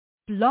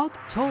Blog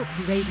Talk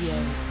Radio.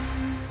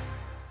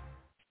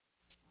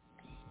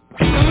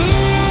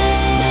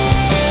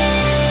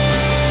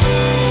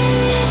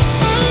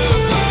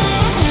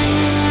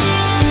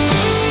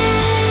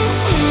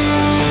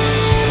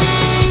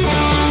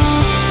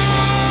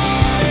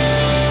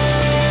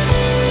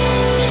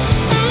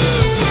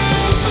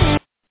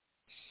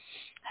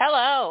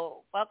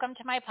 Hello, welcome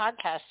to my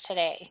podcast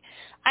today.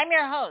 I'm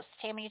your host,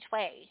 Tammy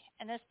Tway,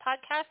 and this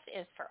podcast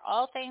is for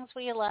all things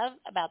we love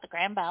about the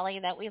Grand Valley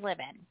that we live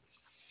in.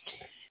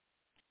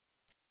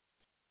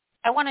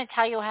 I want to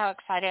tell you how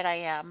excited I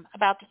am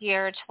about the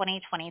year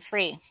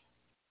 2023.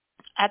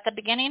 At the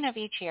beginning of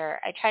each year,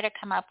 I try to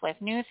come up with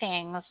new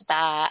things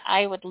that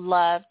I would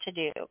love to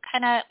do,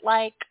 kind of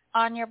like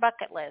on your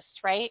bucket list,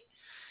 right?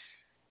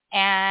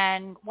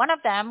 And one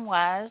of them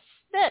was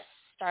this,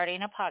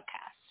 starting a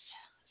podcast.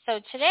 So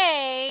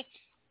today,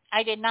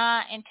 I did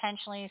not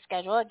intentionally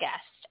schedule a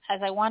guest,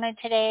 as I wanted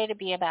today to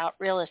be about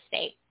real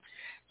estate.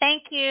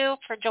 Thank you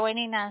for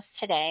joining us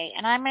today,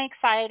 and I'm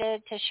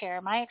excited to share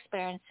my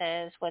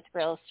experiences with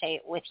real estate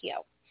with you.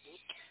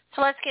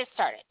 So let's get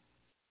started.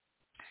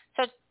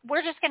 So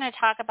we're just going to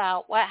talk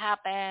about what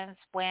happens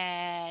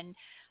when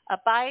a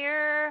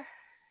buyer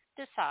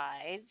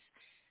decides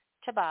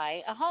to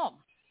buy a home.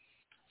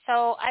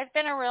 So I've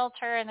been a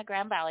realtor in the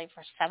Grand Valley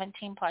for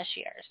 17 plus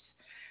years.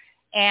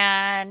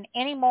 And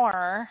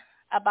anymore,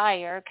 a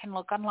buyer can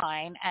look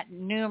online at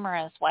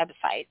numerous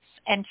websites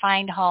and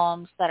find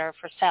homes that are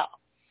for sale.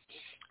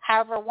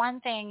 However,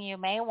 one thing you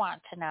may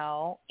want to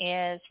know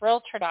is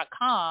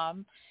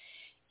Realtor.com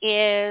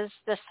is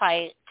the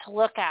site to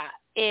look at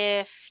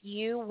if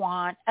you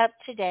want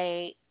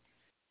up-to-date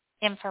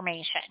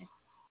information.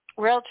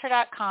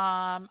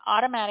 Realtor.com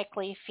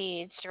automatically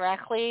feeds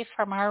directly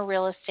from our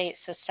real estate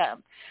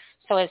system.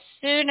 So as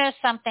soon as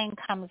something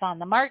comes on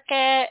the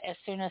market, as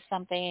soon as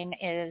something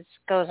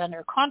goes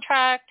under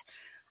contract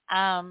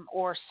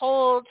or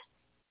sold,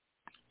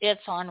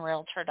 it's on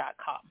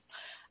Realtor.com.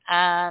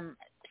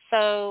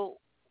 So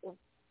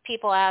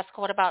people ask,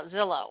 what about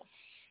Zillow?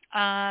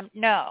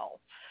 No,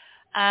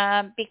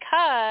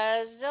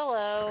 because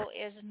Zillow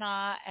is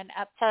not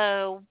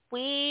so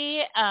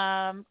we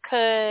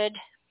could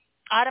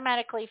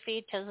automatically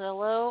feed to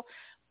Zillow,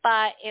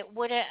 but it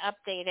wouldn't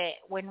update it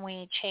when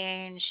we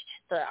changed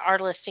our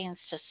listings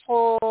to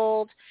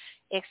sold,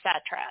 etc.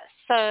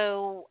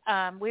 So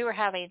we were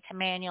having to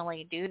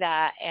manually do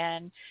that,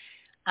 and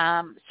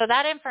so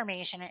that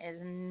information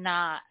is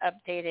not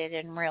updated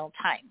in real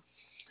time.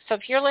 So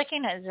if you're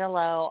looking at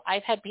Zillow,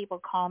 I've had people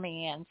call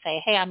me and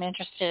say, hey, I'm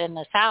interested in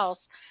this house.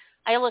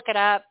 I look it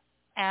up,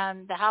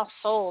 and the house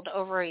sold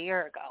over a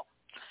year ago.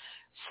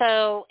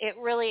 So it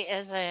really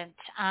isn't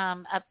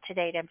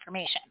up-to-date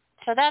information.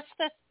 So that's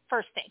the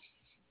first thing.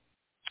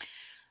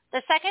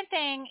 The second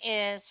thing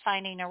is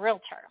finding a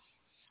realtor.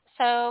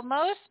 So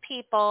most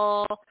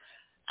people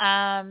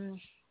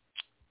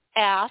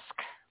ask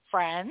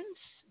friends,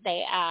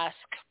 they ask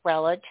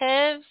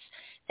relatives,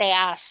 they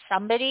ask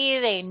somebody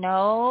they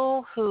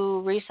know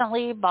who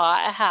recently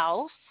bought a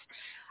house.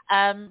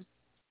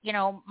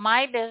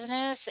 My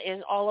business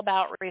is all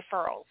about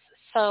referrals.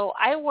 So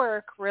I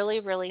work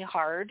really, really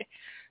hard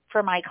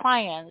for my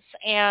clients,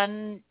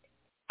 and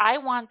I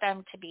want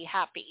them to be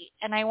happy,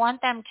 and I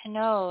want them to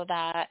know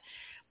that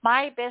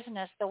my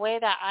business, the way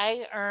that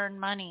I earn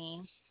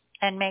money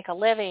and make a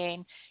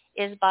living,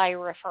 is by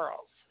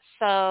referrals.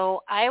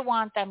 So I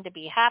want them to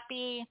be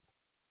happy,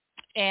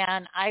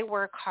 and I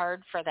work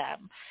hard for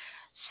them.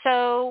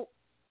 So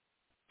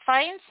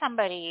find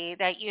somebody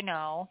that you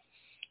know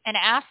and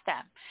ask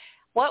them,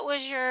 what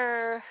was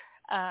your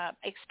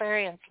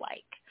experience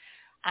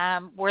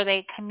like? Were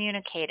they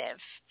communicative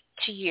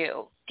to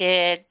you?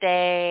 Did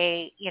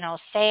they,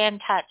 stay in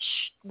touch?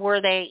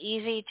 Were they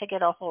easy to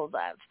get a hold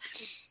of?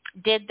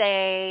 Did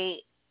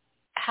they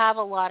have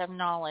a lot of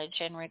knowledge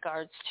in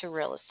regards to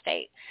real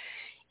estate?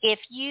 If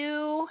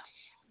you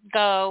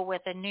go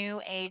with a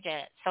new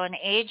agent, so an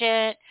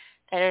agent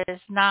that has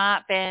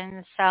not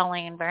been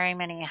selling very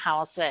many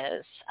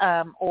houses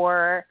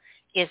or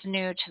is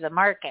new to the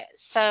market.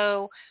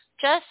 So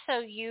just so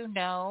you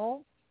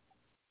know,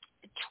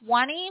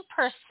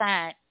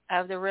 20%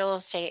 of the real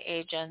estate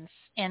agents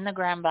in the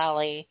Grand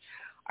Valley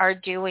are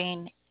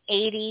doing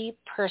 80%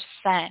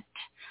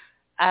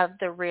 of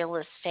the real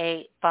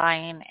estate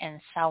buying and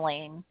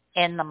selling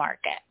in the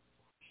market.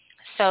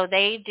 So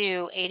they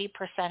do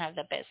 80% of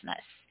the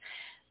business.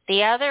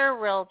 The other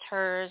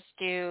realtors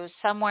do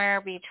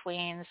somewhere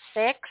between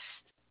 6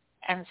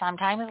 and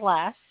sometimes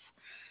less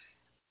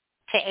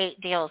to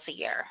 8 deals a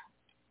year,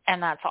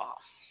 and that's all.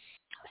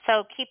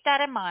 So keep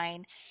that in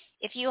mind.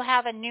 If you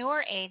have a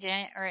newer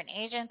agent or an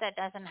agent that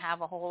doesn't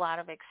have a whole lot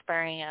of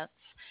experience,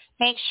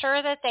 make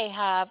sure that they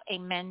have a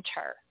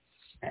mentor,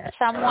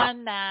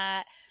 someone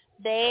that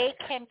they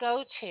can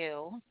go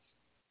to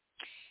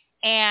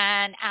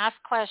and ask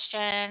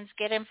questions,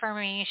 get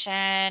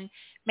information,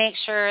 make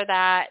sure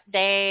that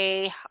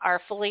they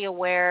are fully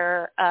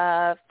aware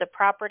of the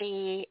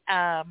property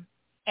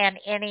and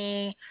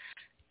anything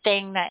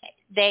that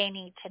they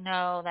need to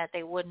know that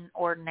they wouldn't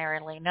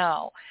ordinarily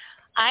know.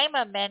 I'm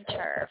a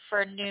mentor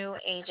for new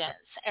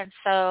agents. And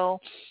so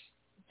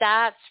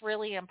that's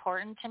really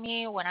important to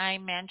me when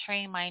I'm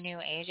mentoring my new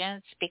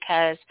agents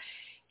because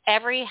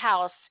every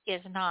house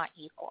is not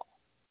equal.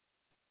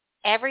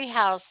 Every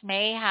house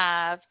may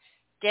have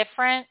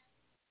different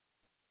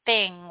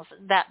things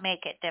that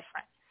make it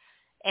different.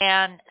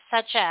 And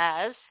such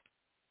as,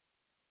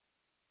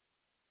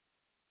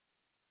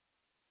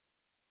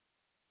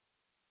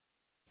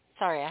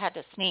 sorry, I had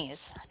to sneeze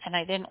and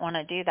I didn't want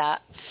to do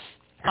that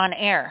on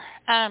air.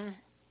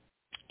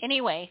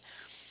 Anyway,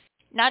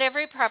 not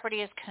every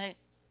property is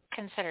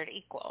considered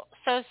equal.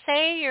 So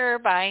say you're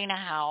buying a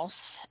house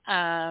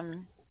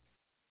and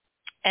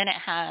it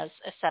has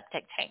a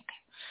septic tank.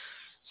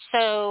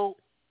 So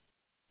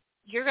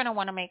you're going to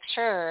want to make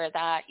sure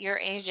that your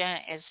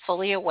agent is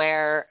fully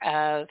aware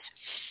of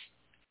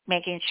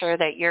making sure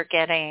that you're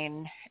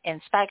getting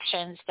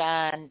inspections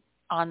done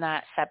on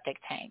that septic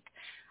tank.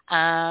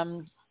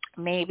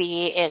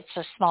 Maybe it's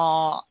a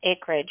small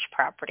acreage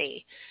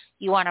property.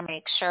 You want to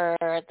make sure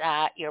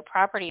that your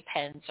property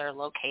pins are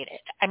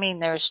located. I mean,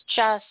 there's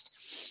just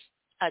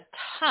a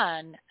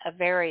ton of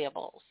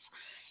variables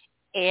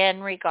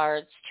in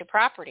regards to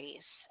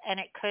properties. And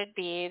it could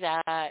be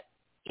that,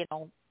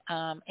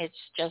 it's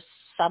just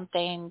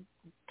something,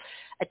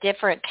 a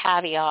different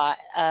caveat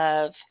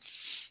of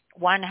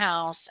one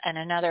house and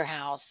another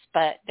house,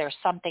 but there's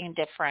something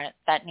different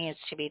that needs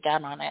to be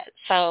done on it.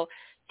 So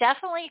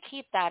definitely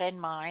keep that in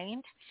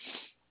mind.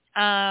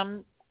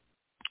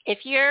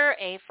 If you're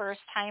a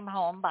first-time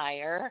home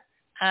buyer,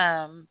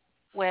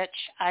 which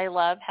I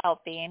love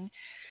helping,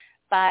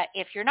 but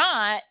if you're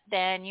not,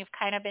 then you've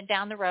kind of been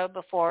down the road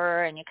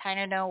before and you kind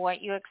of know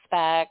what you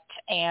expect.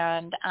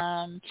 And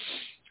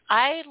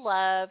I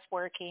love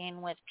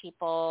working with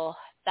people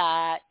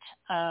that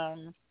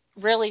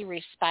really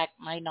respect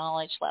my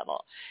knowledge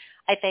level.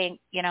 I think,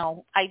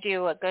 I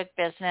do a good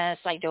business.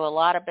 I do a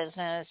lot of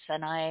business,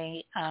 and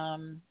I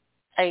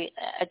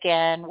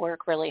again,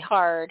 work really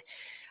hard.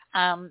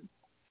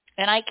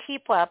 And I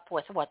keep up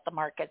with what the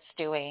market's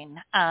doing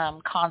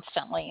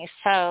constantly.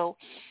 So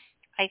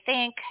I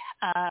think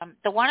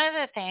the one of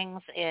the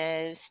things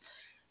is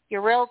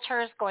your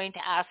realtor is going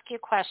to ask you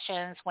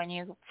questions when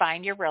you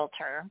find your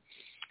realtor.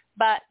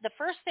 But the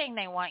first thing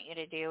they want you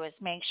to do is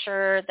make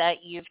sure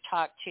that you've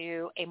talked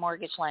to a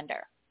mortgage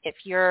lender. If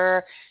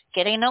you're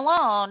getting a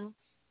loan,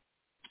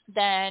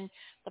 then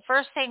the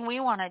first thing we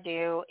want to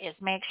do is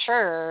make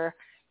sure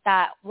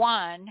that,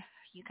 one,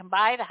 you can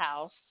buy the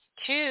house,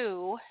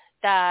 two,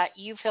 that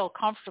you feel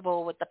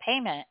comfortable with the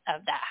payment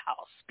of that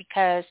house.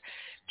 Because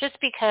just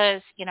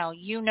because,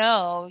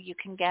 you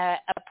can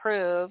get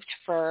approved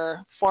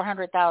for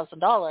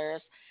 $400,000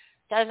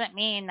 doesn't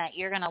mean that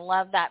you're going to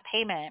love that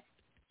payment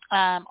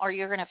or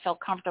you're going to feel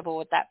comfortable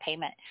with that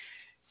payment.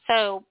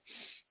 So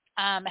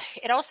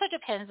it also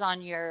depends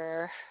on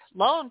your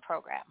loan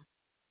program.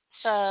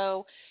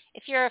 So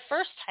if you're a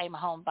first-time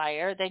home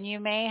buyer, then you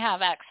may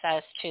have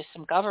access to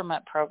some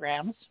government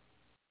programs.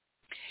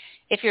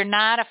 If you're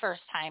not a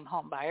first-time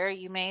home buyer,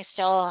 you may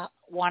still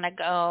want to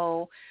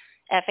go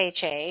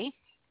FHA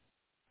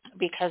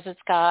because it's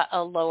got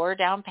a lower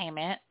down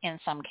payment in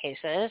some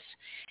cases,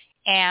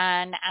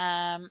 and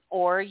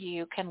or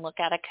you can look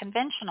at a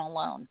conventional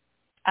loan.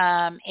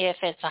 If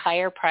it's a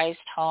higher priced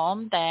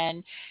home,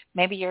 then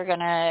maybe you're going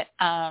to,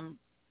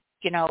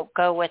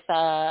 go with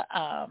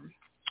a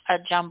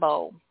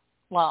jumbo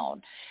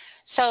loan.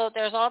 So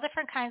there's all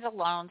different kinds of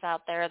loans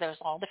out there. There's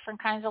all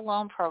different kinds of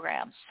loan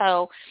programs.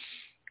 So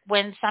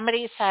when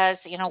somebody says,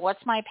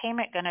 what's my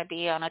payment going to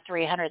be on a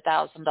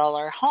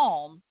 $300,000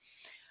 home,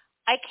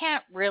 I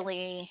can't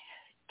really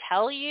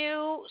tell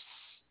you.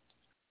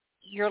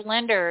 Your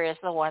lender is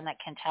the one that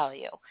can tell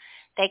you.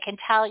 They can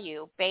tell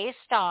you based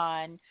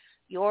on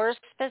your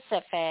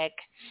specific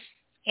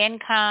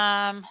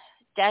income,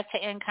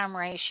 debt-to-income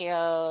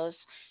ratios,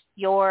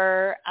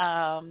 your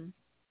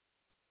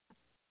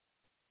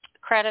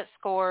credit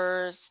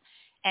scores,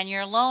 and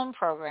your loan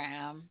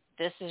program,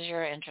 this is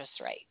your interest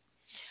rate.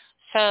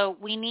 So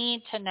we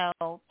need to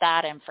know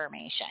that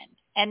information.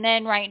 And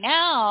then right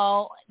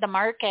now, the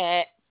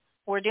market,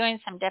 we're doing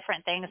some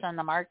different things in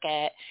the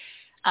market,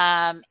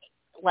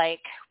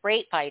 like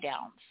rate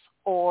buy-downs,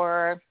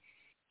 or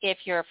if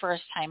you're a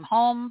first-time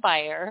home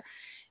buyer,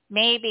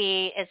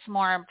 maybe it's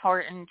more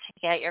important to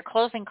get your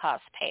closing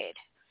costs paid.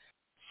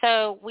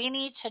 So we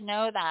need to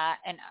know that,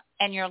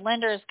 and your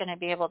lender is going to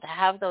be able to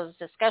have those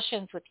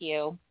discussions with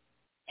you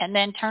and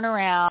then turn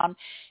around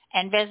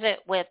and visit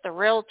with the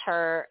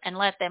realtor and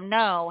let them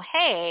know,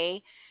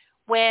 hey,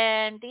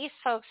 when these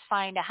folks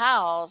find a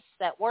house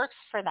that works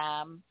for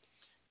them,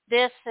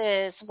 this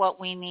is what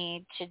we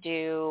need to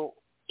do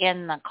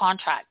in the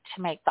contract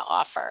to make the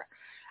offer,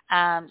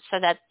 so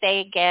that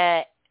they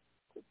get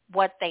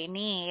what they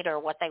need or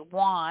what they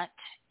want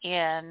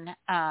in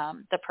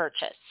the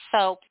purchase.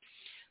 So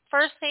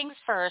first things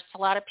first, a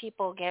lot of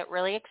people get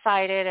really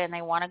excited and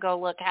they want to go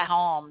look at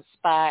homes,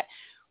 but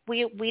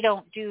we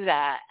don't do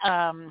that.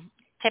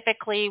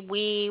 Typically,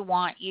 we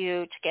want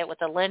you to get with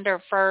the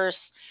lender first,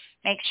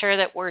 make sure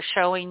that we're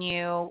showing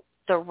you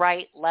the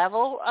right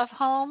level of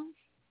home,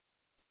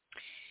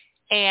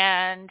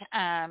 and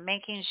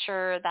making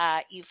sure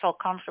that you feel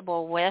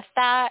comfortable with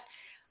that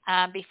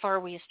before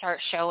we start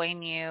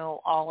showing you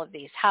all of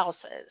these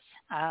houses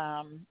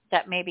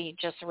that maybe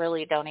just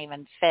really don't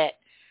even fit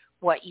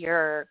what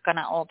you're going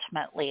to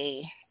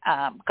ultimately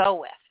go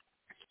with.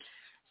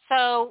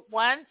 So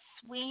once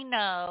we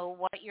know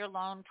what your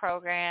loan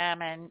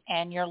program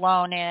and your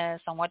loan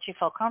is and what you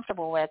feel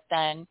comfortable with,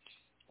 then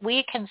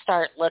we can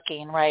start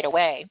looking right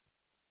away.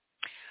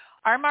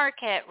 Our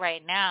market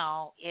right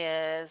now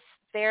is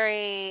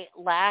very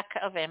lack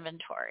of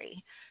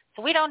inventory.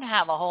 So we don't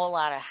have a whole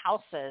lot of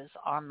houses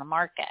on the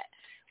market.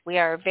 We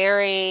are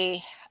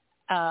very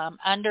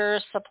under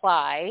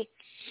supply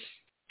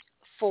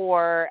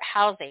for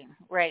housing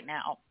right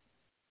now.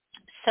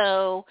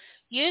 So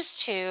used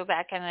to,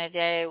 back in the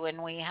day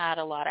when we had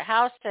a lot of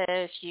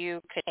houses,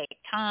 you could take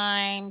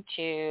time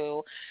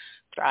to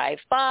drive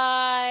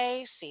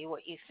by, see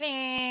what you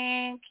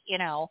think,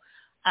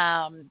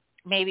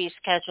 maybe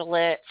schedule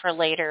it for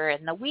later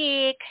in the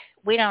week.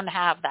 We don't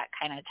have that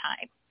kind of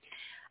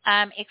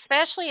time.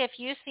 Especially if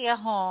you see a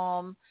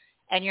home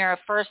and you're a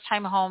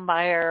first-time home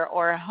buyer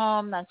or a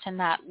home that's in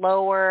that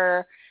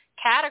lower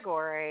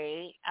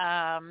category,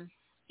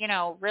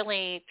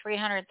 really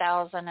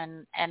 300,000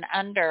 and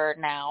under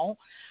now,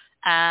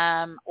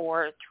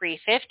 or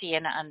 350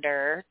 and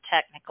under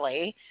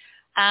technically.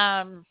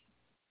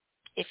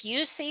 If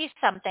you see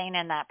something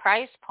in that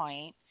price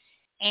point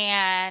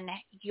and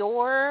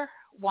you're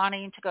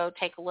wanting to go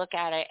take a look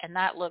at it and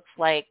that looks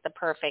like the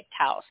perfect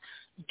house,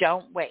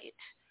 don't wait.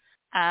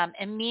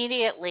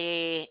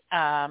 Immediately,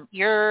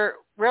 your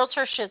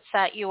realtor should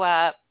set you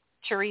up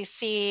to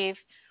receive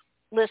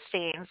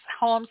listings,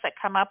 homes that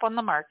come up on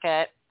the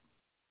market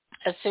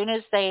as soon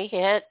as they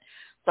hit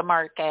the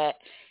market.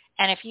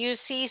 And if you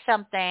see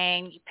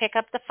something, you pick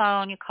up the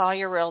phone, you call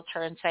your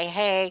realtor and say,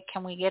 hey,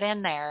 can we get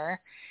in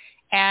there?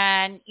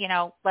 And,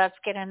 let's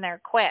get in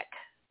there quick.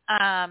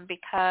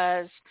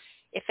 Because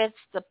if it's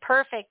the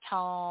perfect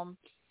home,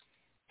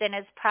 then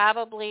it's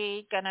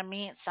probably going to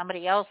meet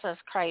somebody else's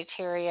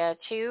criteria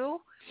too.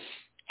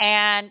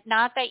 And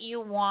not that you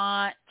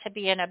want to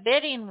be in a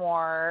bidding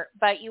war,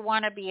 but you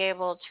want to be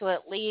able to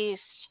at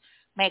least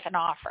make an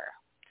offer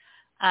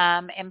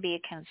and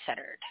be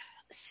considered.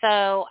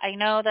 So I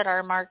know that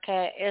our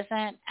market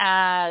isn't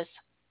as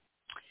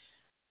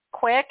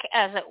quick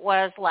as it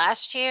was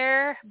last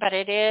year, but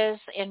it is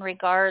in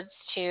regards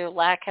to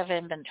lack of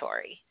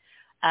inventory.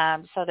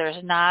 So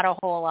there's not a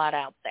whole lot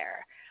out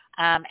there.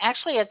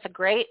 Actually, it's a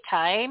great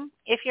time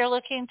if you're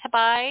looking to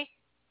buy,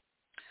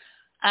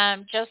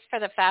 just for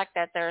the fact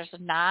that there's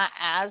not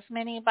as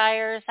many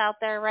buyers out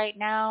there right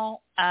now.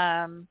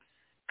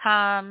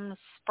 Come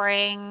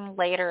spring,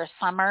 later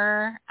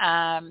summer,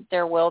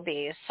 there will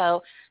be.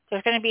 So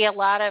there's going to be a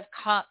lot of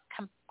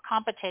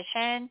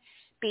competition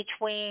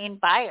between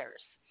buyers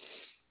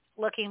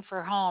looking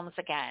for homes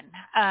again,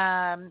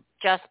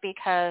 just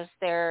because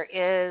there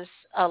is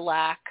a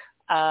lack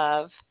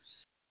of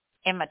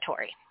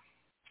inventory.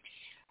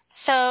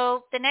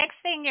 So the next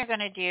thing you're going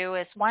to do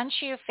is once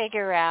you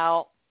figure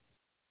out,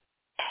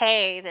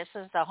 hey, this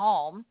is the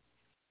home,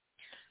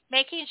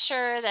 making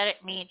sure that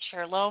it meets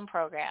your loan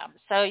program.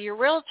 So your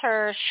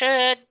realtor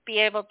should be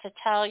able to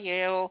tell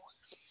you,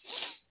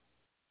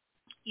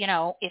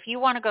 if you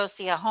want to go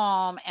see a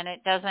home and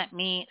it doesn't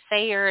meet,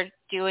 say you're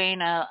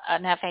doing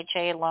an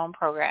FHA loan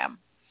program.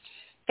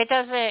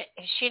 If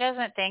she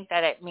doesn't think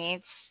that it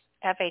meets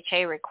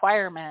FHA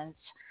requirements,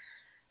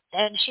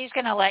 then she's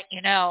going to let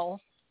you know.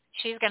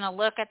 She's going to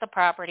look at the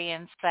property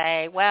and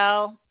say,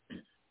 well,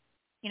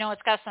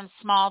 it's got some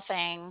small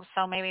things,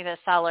 so maybe the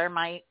seller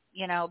might,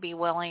 be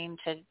willing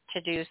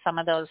to do some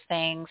of those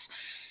things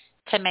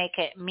to make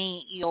it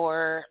meet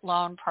your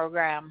loan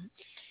program.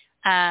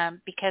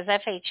 Because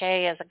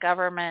FHA is a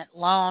government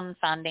loan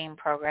funding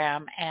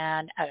program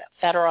and a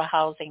federal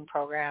housing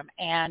program,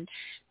 and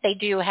they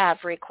do have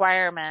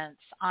requirements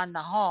on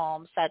the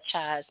home such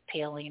as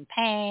peeling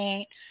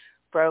paint,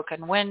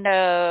 broken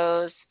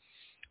windows,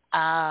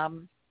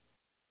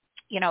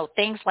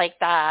 things like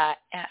that,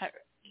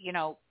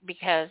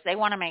 because they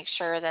want to make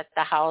sure that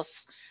the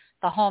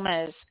home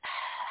is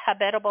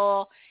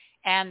habitable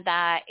and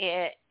that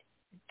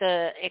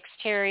the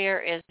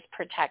exterior is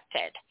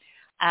protected.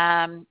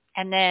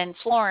 And then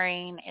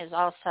flooring is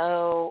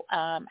also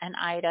an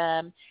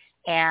item,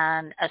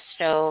 and a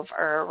stove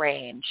or a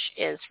range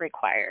is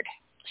required.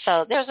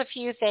 So there's a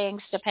few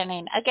things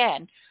depending,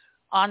 again,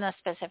 on the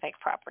specific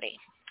property.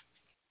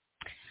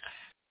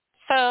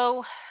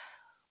 So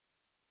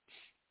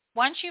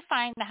once you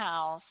find the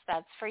house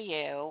that's for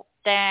you,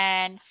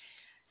 then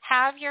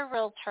have your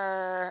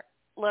realtor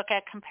look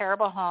at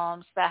comparable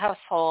homes that have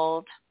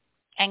sold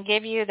and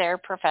give you their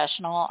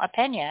professional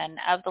opinion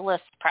of the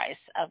list price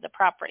of the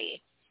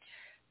property.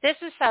 This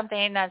is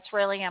something that's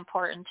really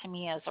important to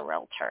me as a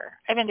realtor.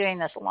 I've been doing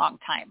this a long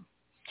time.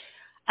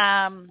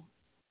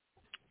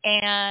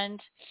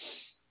 And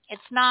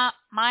it's not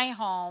my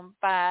home,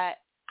 but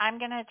I'm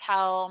going to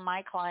tell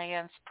my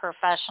clients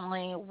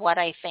professionally what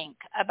I think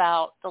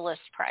about the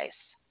list price,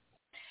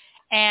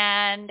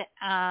 and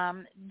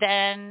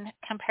then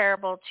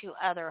comparable to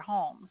other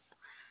homes.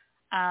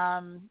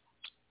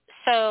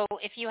 So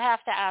if you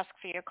have to ask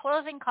for your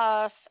closing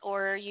costs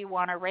or you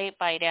want a rate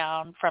buy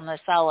down from the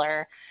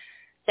seller,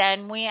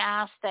 then we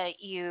ask that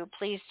you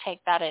please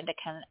take that into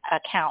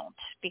account,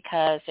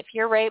 because if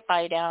your rate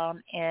buy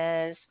down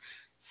is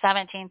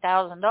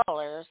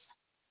 $17,000,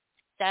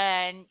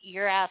 then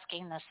you're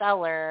asking the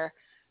seller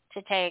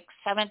to take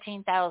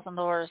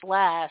 $17,000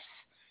 less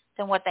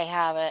than what they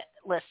have it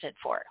listed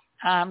for.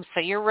 So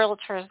your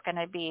realtor is going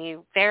to be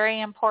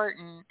very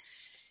important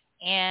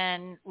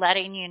in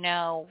letting you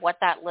know what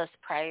that list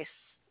price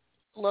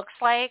looks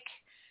like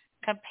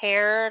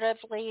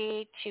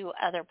comparatively to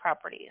other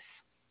properties.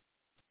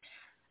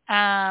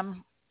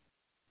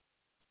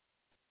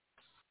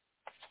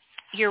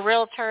 Your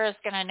realtor is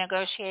going to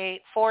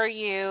negotiate for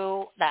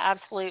you the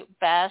absolute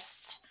best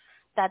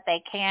that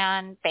they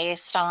can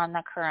based on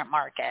the current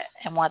market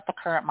and what the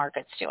current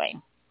market's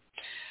doing.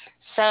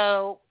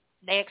 So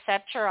they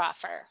accept your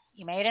offer.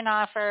 You made an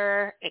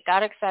offer. It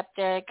got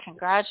accepted.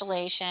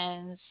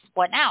 Congratulations.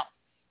 What now?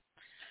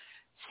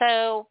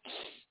 So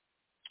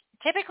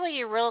typically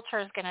your realtor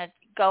is going to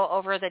go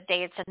over the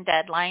dates and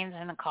deadlines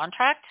in the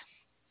contract.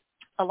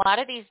 A lot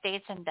of these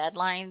dates and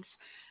deadlines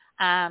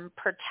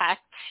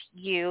protect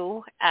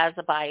you as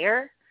a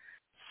buyer.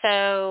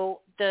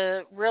 So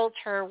the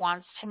realtor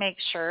wants to make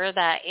sure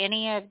that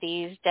any of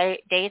these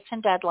dates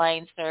and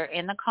deadlines that are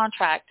in the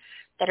contract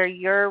that are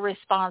your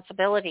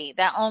responsibility,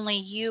 that only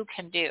you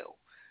can do,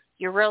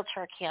 your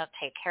realtor can't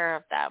take care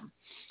of them,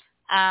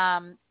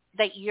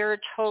 that you're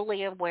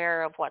totally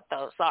aware of what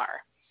those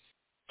are.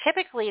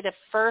 Typically, the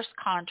first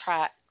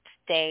contract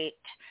date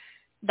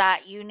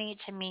that you need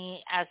to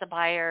meet as a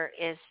buyer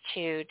is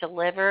to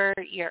deliver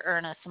your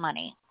earnest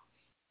money.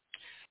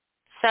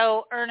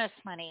 So earnest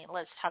money,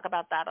 let's talk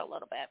about that a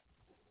little bit.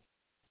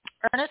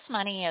 Earnest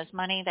money is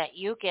money that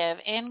you give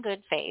in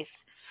good faith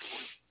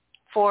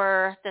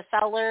for the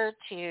seller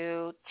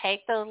to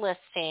take the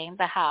listing,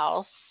 the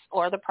house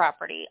or the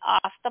property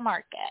off the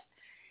market,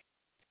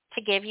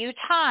 to give you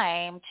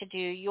time to do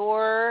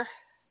your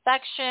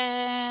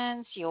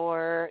inspections,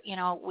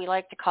 we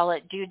like to call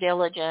it due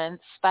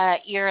diligence,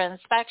 but your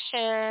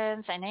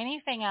inspections and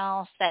anything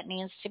else that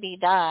needs to be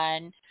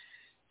done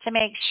to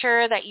make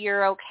sure that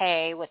you're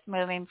okay with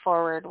moving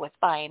forward with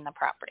buying the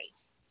property.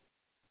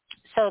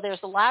 So there's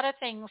a lot of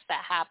things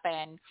that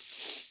happen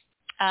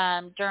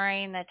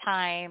during the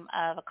time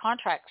of a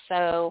contract.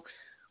 So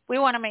we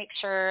want to make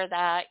sure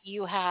that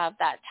you have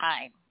that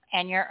time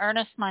and your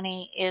earnest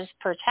money is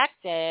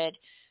protected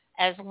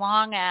as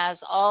long as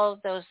all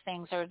of those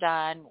things are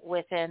done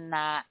within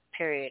that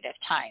period of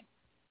time.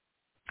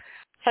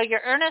 So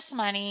your earnest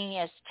money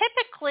is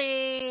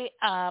typically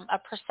a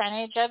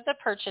percentage of the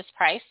purchase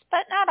price,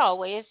 but not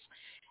always.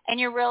 And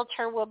your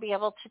realtor will be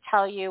able to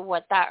tell you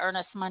what that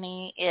earnest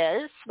money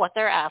is, what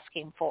they're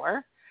asking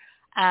for.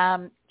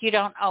 You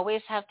don't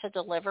always have to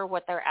deliver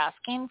what they're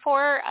asking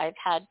for. I've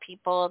had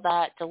people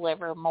that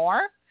deliver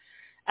more,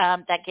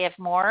 that give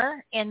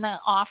more in the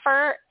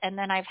offer, and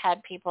then I've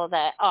had people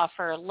that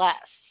offer less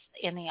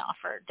in the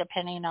offer,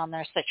 depending on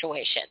their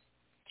situation.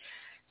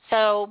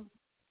 So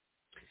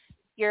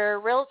your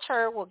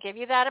realtor will give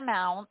you that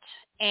amount,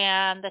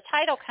 and the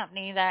title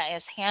company that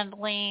is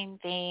handling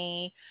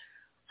the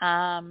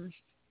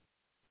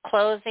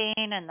closing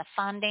and the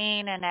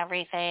funding and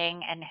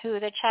everything and who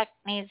the check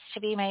needs to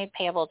be made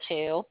payable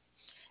to.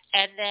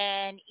 And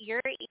then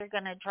you're either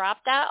going to drop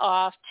that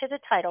off to the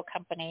title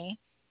company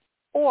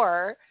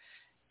or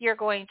you're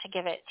going to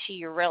give it to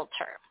your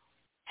realtor.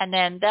 And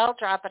then they'll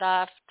drop it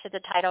off to the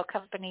title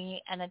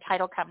company and the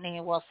title company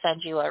will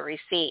send you a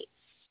receipt.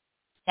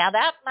 Now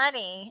that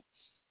money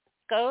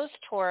goes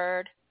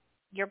toward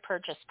your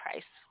purchase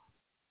price.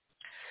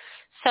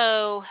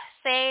 So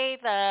say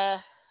the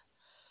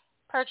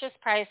purchase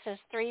price is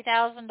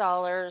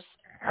 $3,000,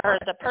 or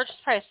the purchase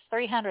price is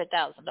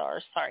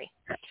 $300,000,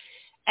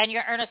 and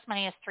your earnest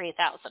money is $3,000.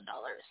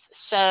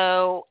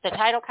 So the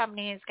title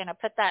company is going to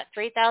put that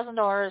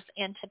 $3,000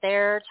 into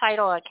their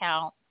title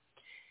account,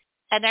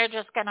 and they're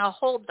just going to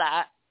hold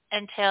that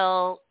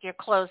until your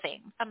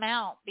closing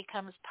amount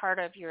becomes part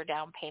of your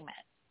down payment.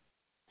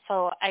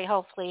 So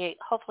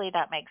hopefully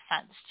that makes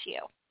sense to you.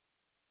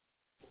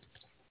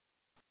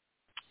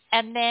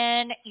 And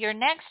then your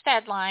next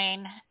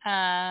deadline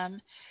as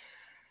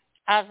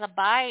a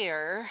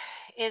buyer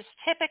is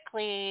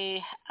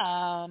typically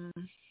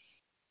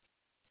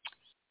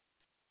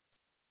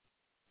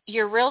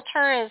your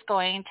realtor is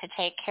going to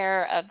take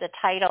care of the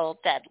title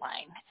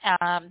deadline.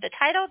 The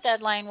title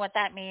deadline, what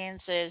that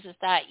means is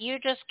that you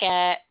just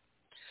get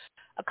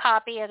a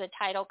copy of the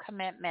title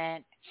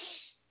commitment.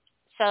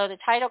 So the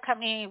title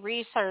company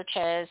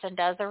researches and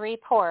does a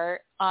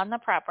report on the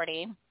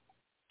property.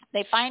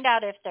 They find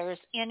out if there's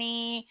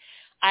any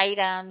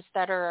items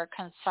that are a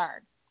concern.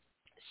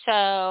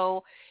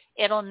 So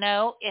it'll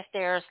note if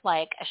there's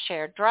like a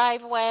shared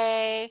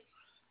driveway,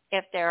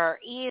 if there are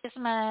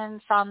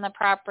easements on the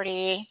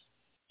property,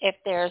 if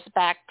there's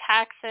back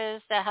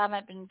taxes that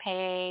haven't been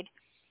paid,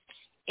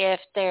 if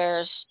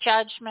there's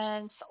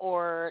judgments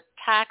or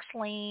tax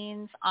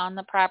liens on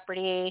the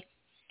property,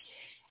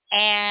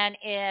 and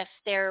if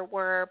there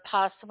were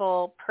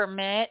possible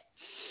permit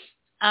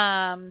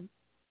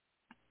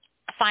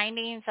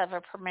findings of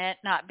a permit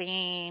not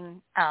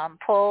being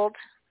pulled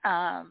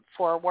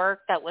for work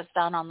that was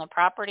done on the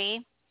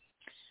property.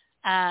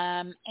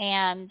 And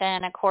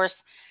then, of course,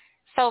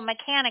 so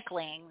mechanic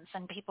liens,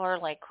 and people are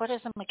like, what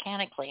is a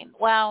mechanic lien?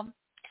 Well,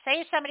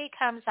 say somebody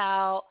comes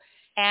out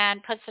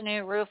and puts a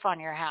new roof on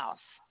your house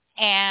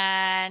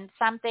and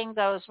something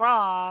goes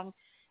wrong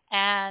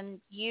and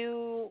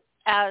you,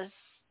 as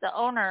the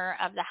owner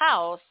of the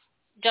house,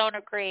 don't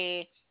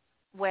agree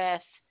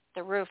with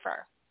the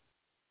roofer.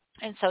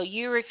 And so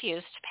you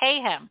refuse to pay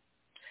him.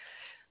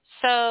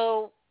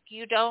 So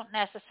you don't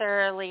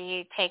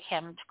necessarily take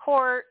him to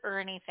court or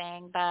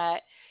anything,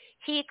 but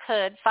he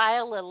could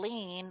file a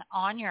lien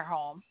on your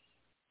home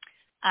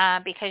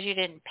because you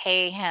didn't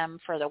pay him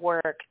for the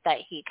work that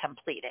he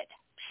completed.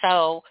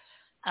 So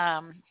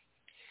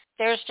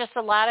there's just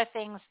a lot of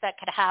things that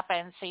could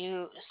happen. So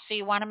you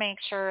want to make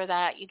sure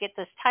that you get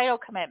this title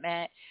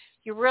commitment.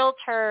 Your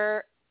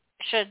realtor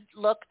should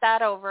look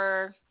that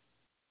over.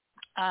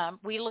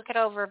 We look it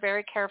over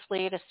very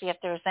carefully to see if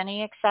there's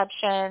any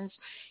exceptions,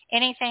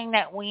 anything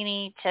that we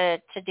need to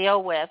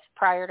deal with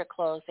prior to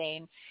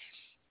closing.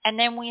 And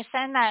then we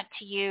send that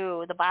to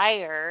you, the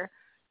buyer,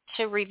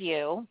 to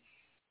review.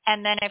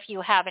 And then if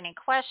you have any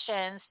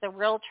questions, the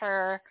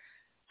realtor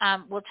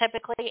will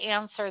typically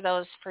answer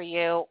those for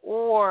you,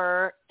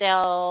 or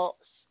they'll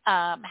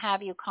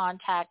have you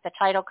contact the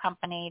title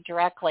company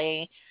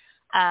directly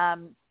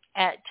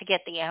to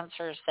get the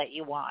answers that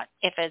you want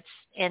if it's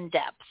in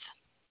depth.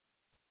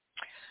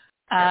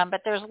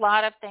 But there's a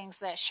lot of things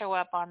that show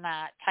up on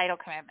that title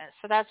commitment,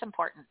 so that's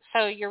important.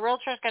 So your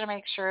realtor is going to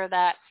make sure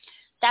that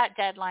that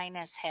deadline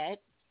is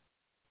hit.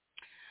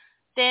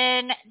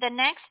 Then the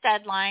next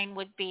deadline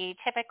would be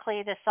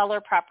typically the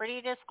seller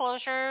property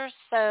disclosure.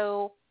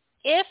 So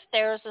if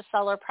there's a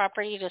seller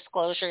property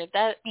disclosure,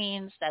 that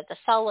means that the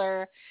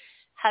seller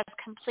has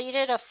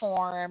completed a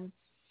form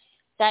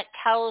that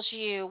tells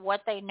you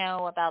what they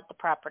know about the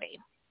property.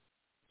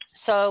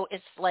 So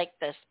it's like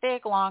this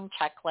big, long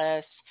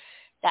checklist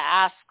that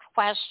asks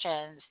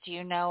questions. Do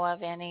you know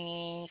of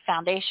any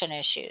foundation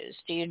issues?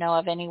 Do you know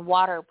of any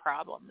water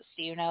problems?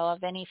 Do you know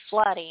of any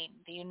flooding?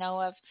 Do you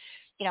know of,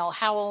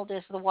 how old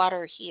is the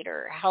water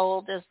heater? How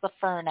old is the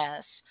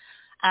furnace?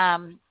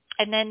 And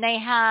then they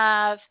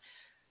have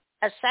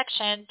a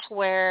section to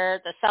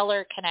where the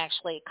seller can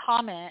actually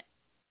comment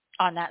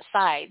on that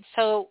side.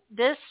 So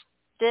this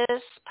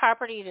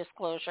property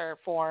disclosure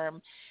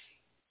form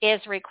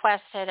is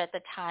requested at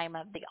the time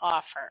of the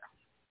offer.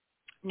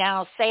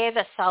 Now, say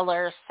the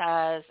seller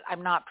says,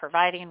 I'm not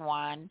providing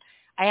one.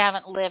 I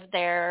haven't lived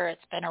there.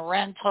 It's been a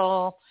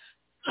rental.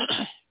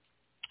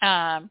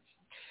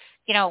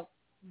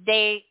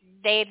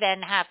 They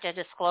then have to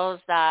disclose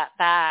that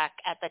back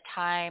at the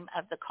time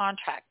of the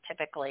contract,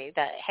 typically,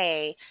 that,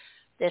 hey,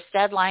 this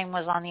deadline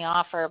was on the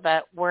offer,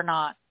 but we're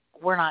not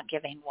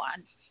giving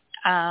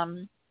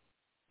one.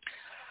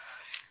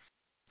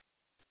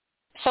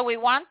 So we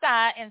want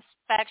that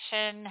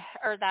inspection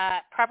or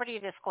that property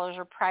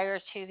disclosure prior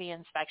to the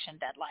inspection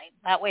deadline.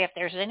 That way, if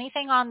there's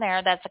anything on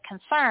there that's a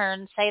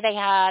concern, say they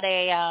had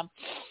a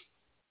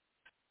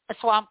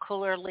swamp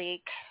cooler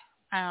leak,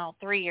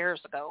 3 years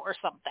ago or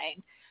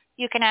something,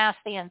 you can ask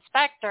the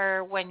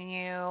inspector when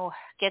you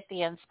get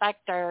the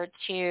inspector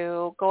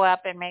to go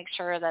up and make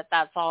sure that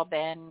that's all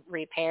been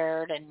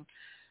repaired and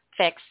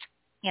fixed,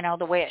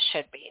 the way it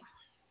should be.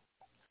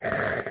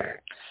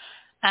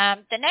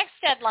 The next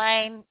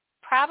deadline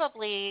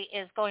probably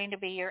is going to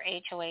be your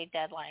HOA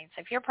deadline.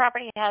 So if your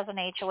property has an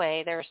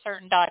HOA, there are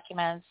certain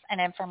documents and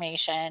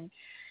information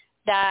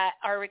that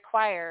are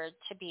required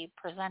to be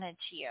presented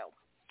to you.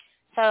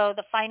 So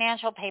the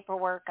financial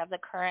paperwork of the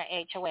current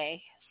HOA.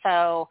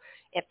 So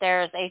if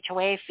there's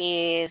HOA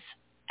fees,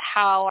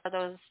 how are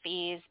those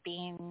fees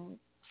being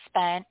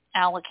spent,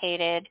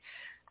 allocated?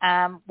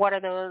 What are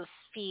those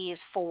fees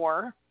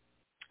for?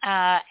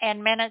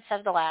 And minutes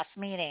of the last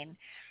meeting,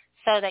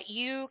 so that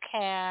you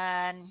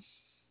can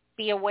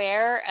be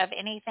aware of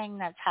anything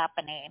that's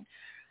happening.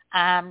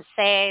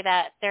 Say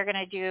that they're going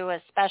to do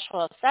a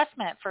special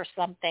assessment for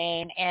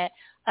something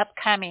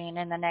upcoming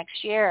in the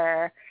next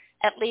year.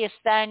 At least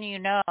then you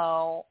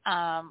know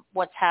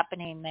what's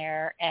happening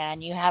there,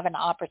 and you have an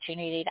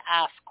opportunity to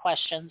ask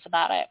questions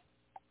about it.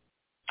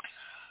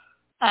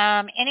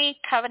 Any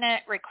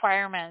covenant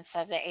requirements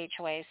of the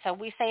HOA. So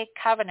we say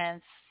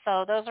covenants,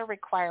 so those are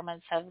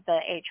requirements of the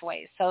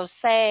HOA. So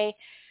say,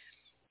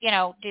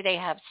 do they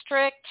have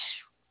strict,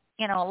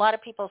 a lot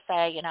of people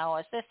say,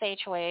 is this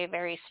HOA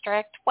very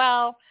strict?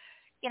 Well,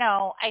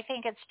 I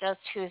think it's just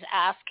who's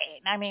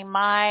asking. I mean,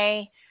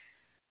 my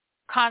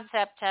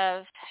concept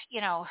of,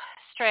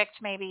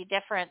 strict may be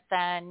different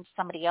than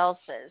somebody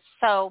else's.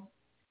 So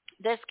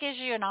this gives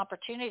you an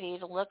opportunity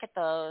to look at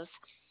those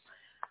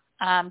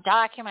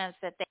documents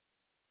that they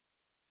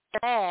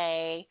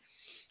say,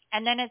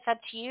 and then it's up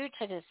to you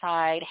to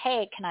decide,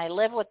 hey, can I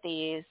live with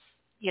these,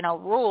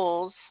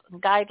 rules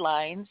and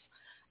guidelines,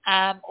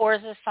 or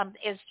is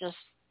just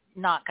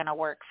not going to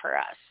work for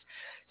us?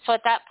 So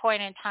at that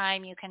point in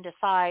time, you can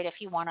decide if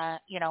you want to,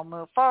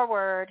 move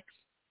forward,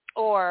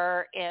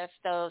 or if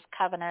those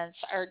covenants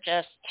are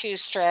just too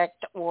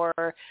strict or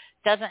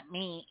doesn't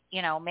meet,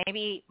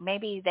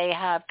 maybe they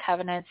have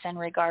covenants in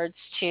regards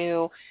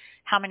to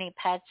how many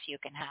pets you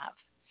can have.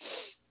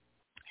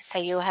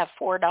 Say you have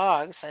 4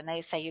 dogs and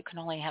they say you can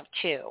only have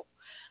 2.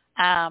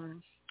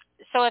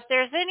 So if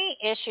there's any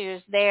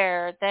issues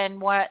there, then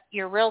what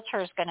your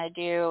realtor is going to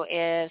do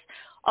is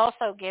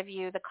also give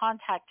you the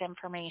contact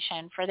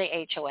information for the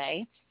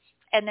HOA.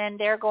 And then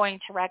they're going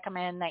to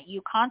recommend that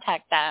you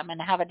contact them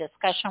and have a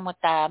discussion with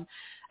them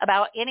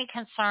about any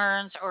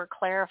concerns or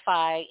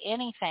clarify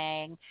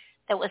anything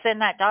that was in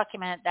that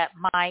document that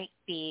might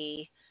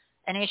be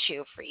an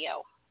issue for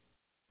you.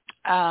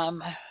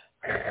 And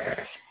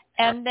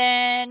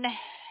then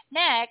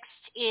next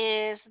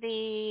is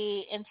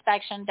the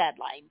inspection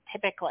deadline,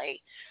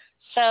 typically.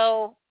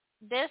 So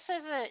this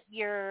is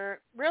your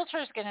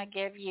realtor's going to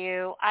give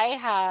you, I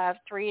have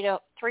 3 or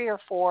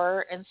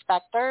 4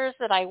 inspectors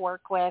that I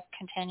work with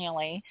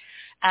continually,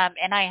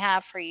 and I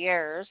have for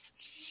years.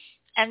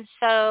 And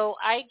so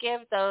I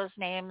give those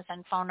names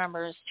and phone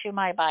numbers to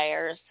my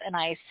buyers, and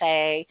I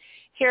say,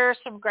 here are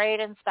some great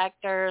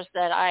inspectors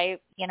that I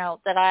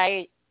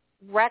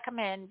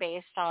recommend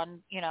based on,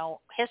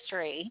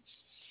 history.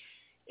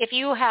 If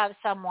you have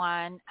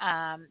someone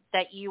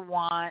that you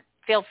want,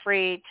 feel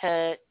free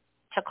to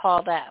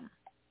call them.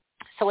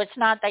 So it's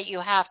not that you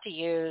have to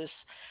use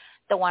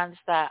the ones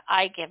that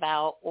I give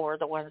out or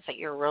the ones that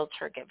your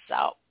realtor gives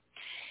out.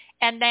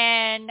 And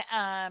then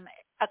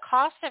a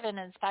cost of an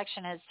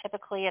inspection is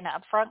typically an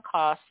upfront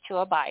cost to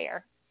a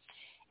buyer.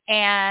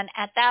 And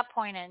at that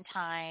point in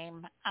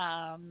time,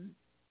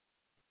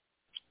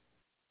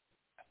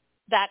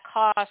 that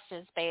cost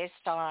is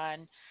based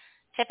on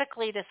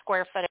typically the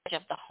square footage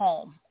of the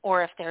home,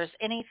 or if there's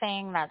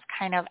anything that's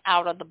kind of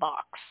out of the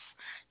box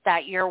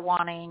that you're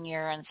wanting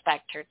your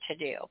inspector to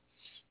do.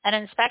 An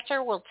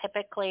inspector will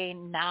typically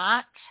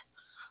not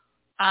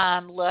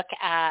look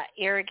at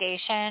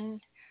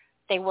irrigation.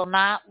 They will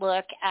not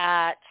look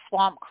at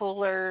swamp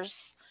coolers.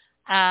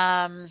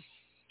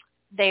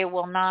 They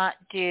will not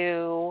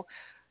do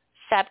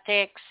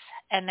septics,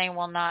 and they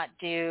will not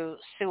do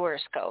sewer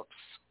scopes.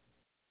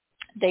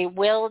 They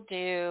will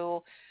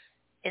do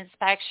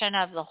inspection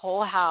of the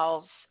whole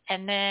house,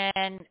 and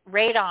then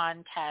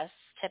radon tests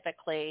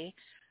typically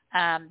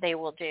they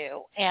will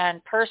do.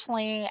 And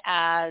personally,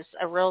 as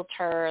a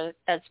realtor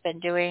that's been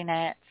doing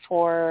it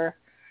for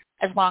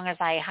as long as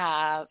I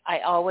have, I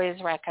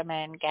always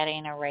recommend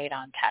getting a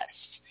radon test.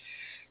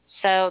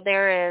 So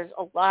there is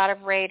a lot of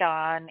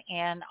radon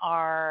in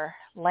our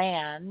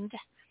land,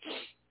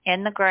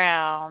 in the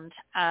ground,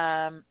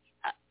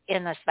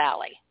 in this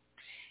valley.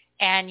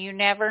 And you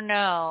never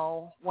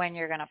know when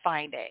you're going to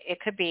find it. It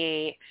could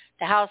be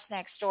the house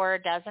next door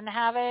doesn't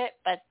have it,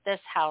 but this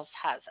house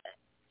has it.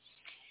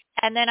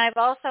 And then I've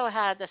also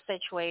had the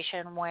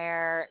situation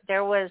where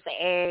there was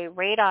a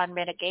radon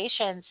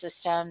mitigation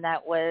system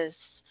that was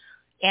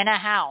in a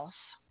house,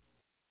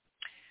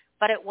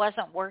 but it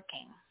wasn't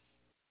working.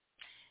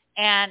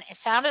 And it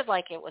sounded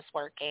like it was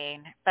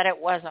working, but it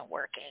wasn't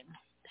working.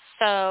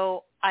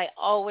 So I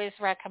always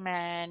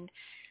recommend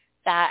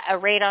that a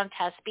radon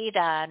test be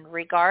done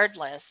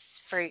regardless,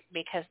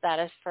 because that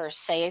is for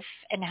safe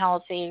and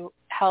health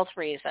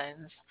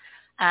reasons.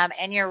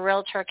 And your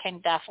realtor can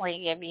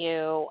definitely give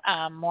you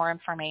more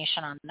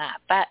information on that.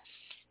 But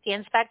the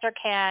inspector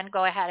can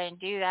go ahead and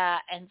do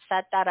that and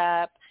set that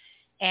up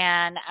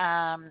and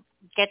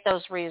get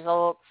those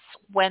results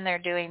when they're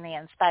doing the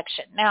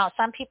inspection. Now,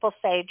 some people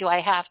say, do I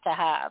have to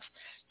have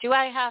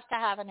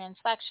an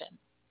inspection?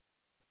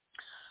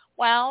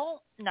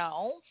 Well,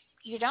 no,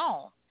 you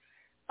don't.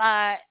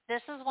 But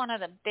this is one of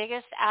the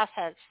biggest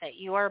assets that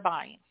you are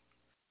buying.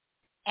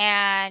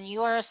 And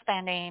you are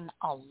spending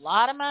a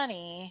lot of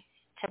money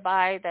to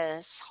buy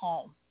this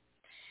home.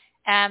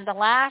 And the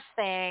last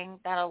thing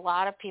that a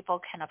lot of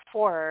people can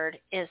afford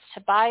is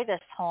to buy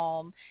this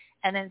home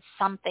and then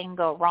something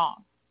go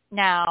wrong.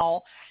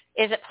 Now,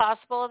 is it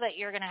possible that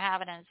you're going to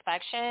have an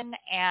inspection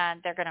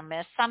and they're going to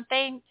miss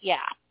something? Yeah.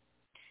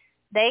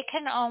 They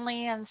can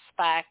only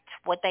inspect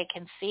what they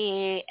can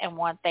see and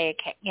what they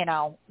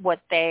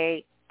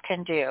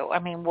can do. I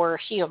mean, we're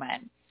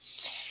human.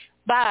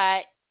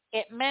 But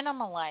it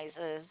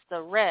minimalizes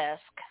the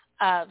risk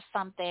of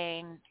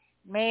something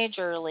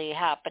majorly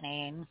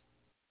happening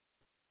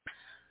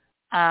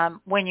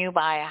when you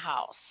buy a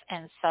house.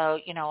 And so,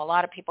 a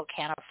lot of people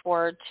can't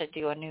afford to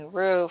do a new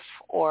roof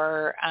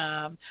or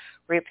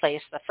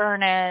replace the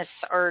furnace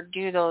or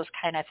do those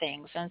kind of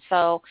things. And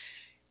so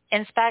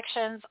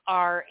inspections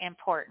are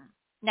important.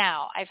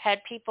 Now, I've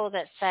had people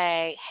that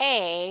say,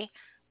 hey,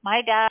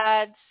 my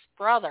dad's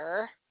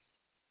brother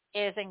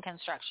is in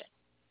construction.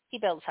 He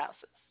builds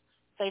houses,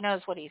 so he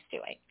knows what he's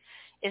doing.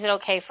 Is it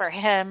okay for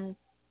him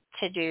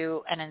to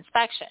do an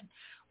inspection.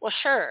 Well,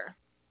 sure.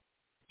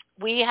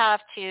 We have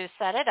to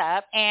set it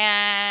up,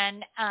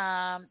 and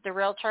the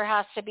realtor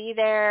has to be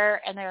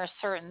there, and there are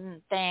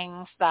certain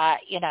things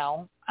that,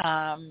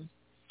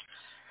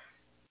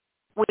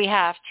 we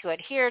have to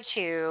adhere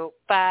to,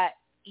 but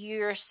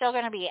you're still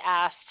going to be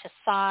asked to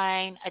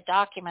sign a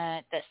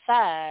document that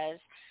says,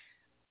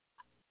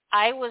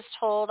 I was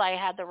told I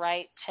had the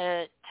right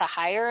to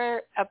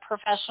hire a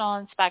professional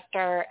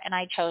inspector, and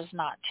I chose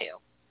not to.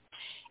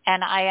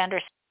 And I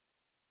understand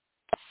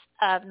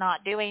of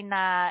not doing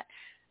that,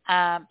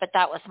 but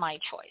that was my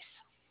choice.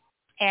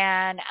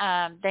 And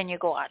then you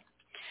go on.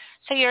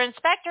 So your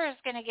inspector is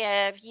going to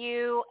give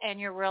you and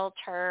your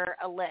realtor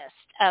a list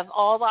of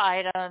all the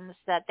items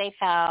that they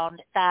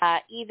found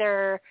that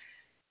either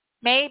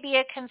may be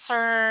a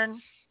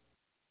concern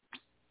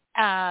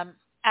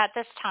at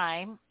this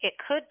time, it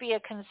could be a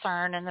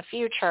concern in the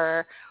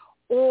future,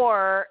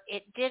 or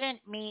it didn't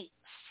meet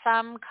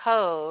some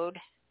code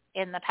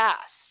in the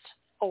past.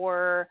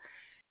 Or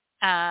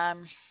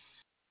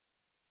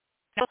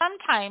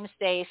sometimes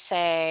they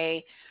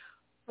say,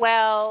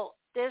 well,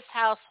 this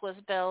house was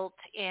built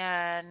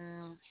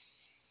in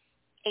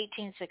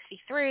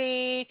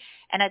 1863,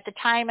 and at the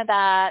time of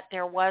that,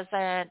 there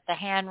wasn't the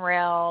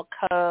handrail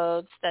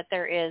codes that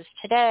there is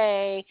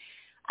today.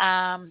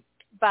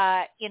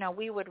 But,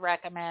 we would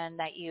recommend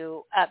that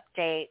you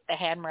update the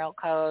handrail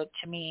code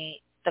to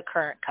meet the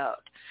current code.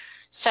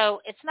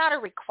 So it's not a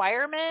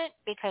requirement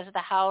because the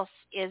house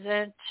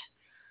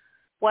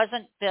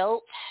wasn't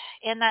built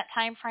in that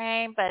time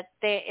frame, but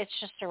it's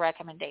just a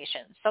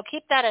recommendation. So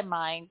keep that in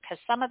mind, because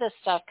some of this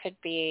stuff could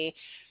be,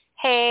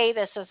 hey,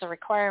 this is a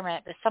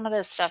requirement, but some of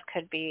this stuff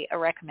could be a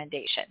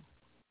recommendation.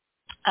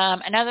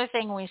 Another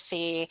thing we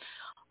see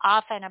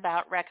often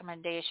about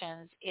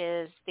recommendations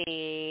is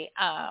the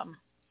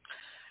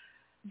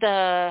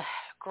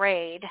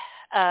grade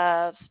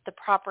of the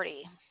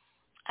property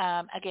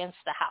against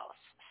the house.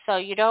 So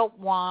you don't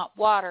want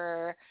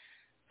water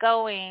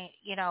going,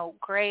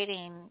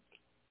 grading,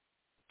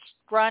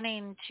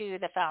 running to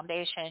the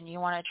foundation. You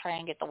want to try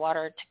and get the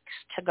water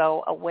to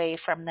go away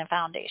from the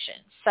foundation.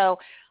 So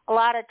a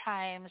lot of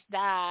times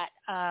that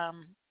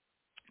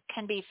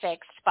can be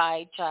fixed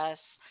by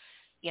just,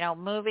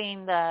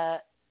 moving the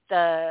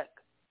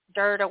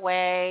dirt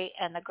away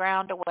and the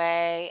ground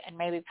away, and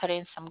maybe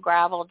putting some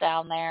gravel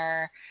down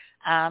there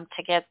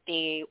to get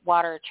the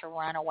water to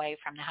run away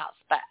from the house.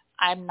 But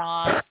I'm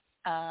not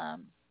a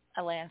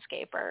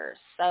landscaper,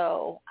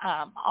 so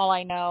all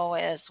I know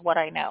is what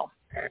I know.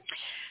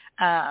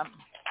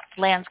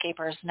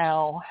 Landscapers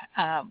know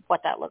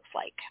what that looks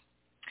like.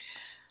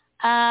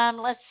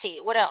 Let's see,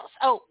 what else?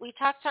 Oh, we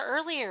talked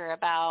earlier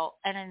about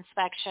an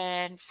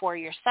inspection for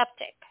your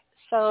septic.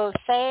 So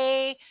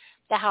say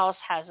the house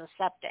has a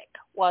septic.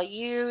 Well,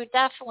 you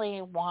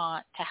definitely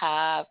want to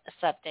have a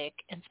septic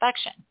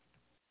inspection.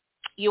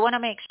 You want to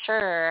make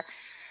sure,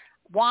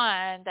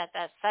 one,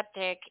 that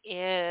septic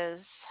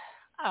is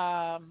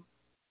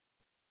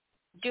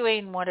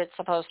doing what it's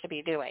supposed to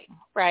be doing,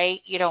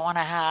 right? You don't want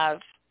to have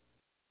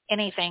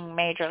anything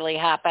majorly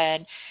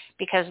happen,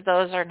 because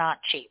those are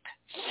not cheap.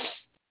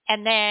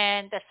 And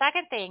then the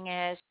second thing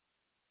is,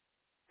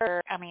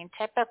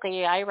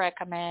 typically I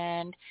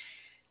recommend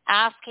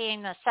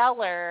asking the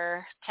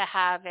seller to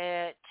have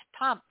it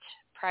pumped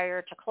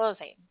prior to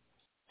closing.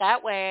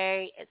 That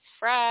way it's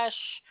fresh.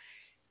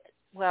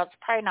 Well, it's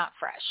probably not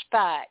fresh,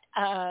 but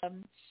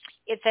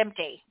it's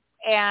empty.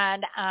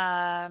 And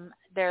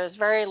there's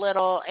very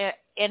little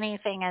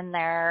anything in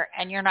there,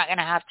 and you're not going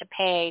to have to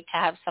pay to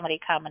have somebody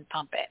come and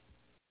pump it,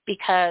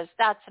 because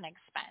that's an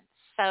expense.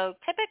 So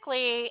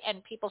typically,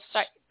 and people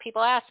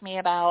ask me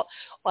about,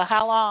 well,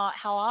 how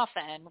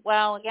often?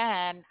 Well,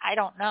 again, I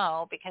don't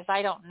know, because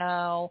I don't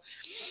know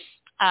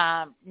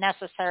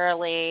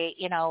necessarily,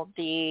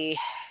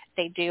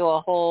 they do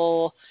a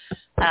whole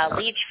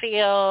leach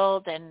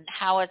field and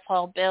how it's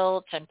all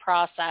built and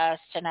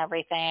processed and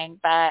everything.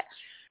 But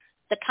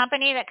the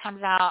company that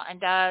comes out and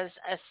does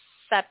a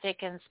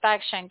septic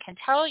inspection can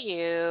tell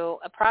you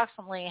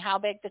approximately how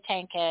big the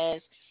tank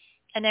is,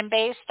 and then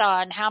based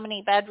on how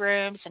many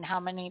bedrooms and how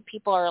many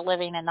people are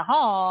living in the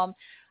home,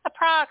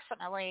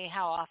 approximately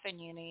how often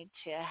you need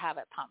to have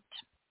it pumped.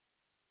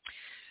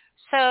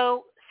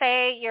 So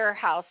say your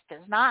house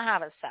does not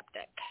have a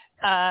septic.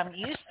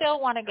 You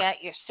still want to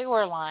get your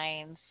sewer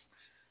lines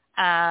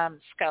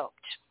scoped.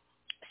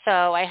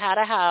 So I had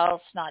a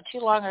house not too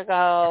long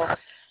ago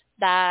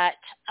that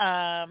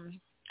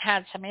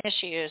had some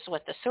issues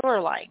with the sewer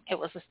line. It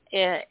was,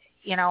 a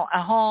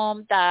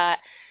home that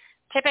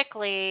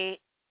typically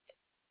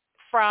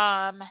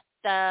from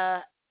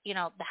the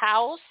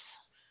house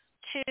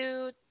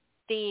to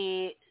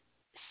the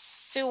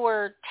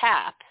sewer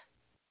tap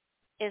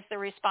is the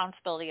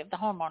responsibility of the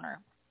homeowner.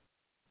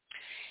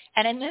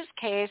 And in this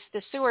case,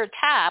 the sewer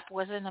tap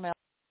was in the middle.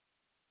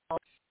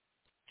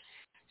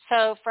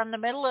 So from the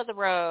middle of the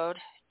road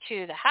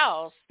to the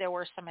house, there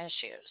were some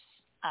issues.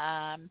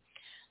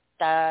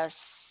 The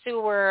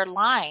sewer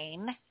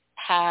line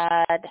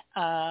had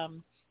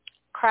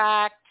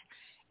cracked,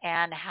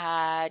 and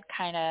had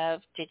kind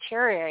of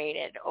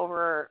deteriorated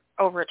over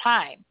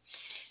time.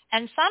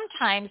 And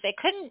sometimes they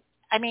couldn't,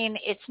 I mean,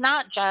 it's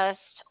not just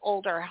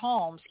older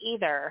homes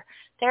either.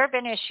 There have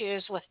been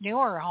issues with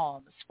newer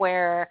homes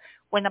where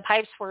when the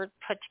pipes were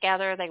put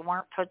together, they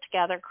weren't put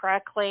together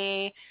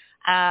correctly.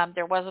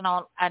 There wasn't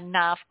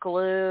enough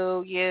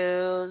glue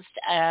used,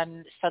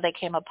 and so they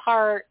came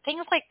apart,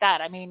 things like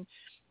that. I mean,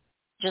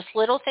 just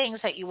little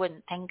things that you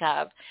wouldn't think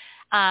of.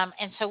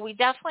 And so we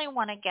definitely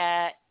want to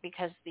get,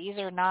 because these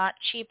are not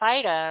cheap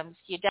items,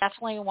 you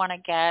definitely want to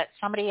get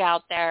somebody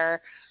out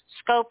there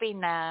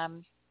scoping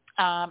them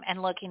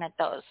and looking at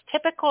those.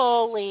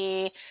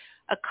 Typically,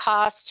 a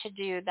cost to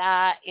do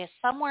that is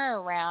somewhere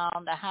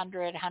around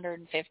 $100,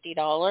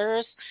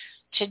 $150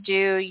 to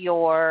do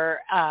your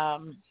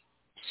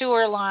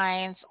sewer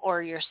lines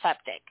or your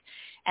septic.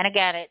 And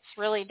again, it's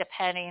really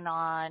depending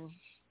on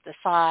the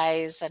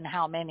size and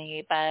how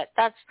many, but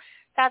that's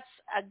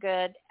a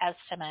good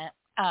estimate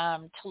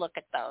to look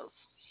at those.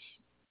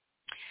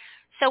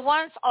 So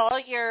once all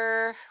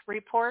your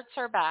reports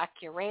are back,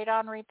 your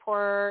radon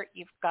report,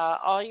 you've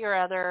got all your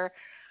other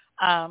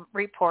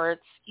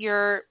reports,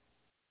 your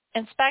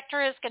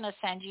inspector is going to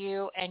send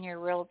you and your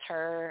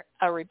realtor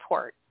a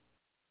report.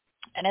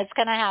 And it's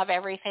going to have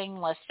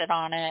everything listed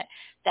on it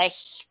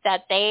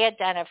that they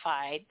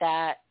identified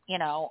that,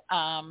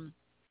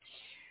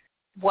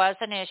 was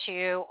an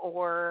issue,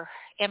 or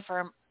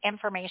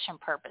information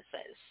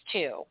purposes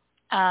too.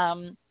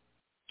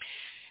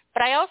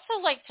 But I also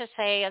like to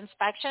say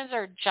inspections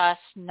are just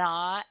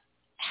not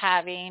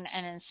having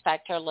an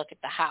inspector look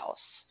at the house.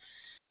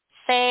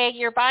 Say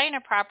you're buying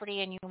a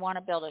property and you want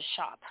to build a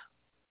shop.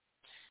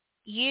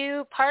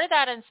 Part of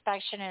that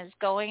inspection is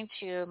going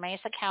to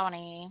Mesa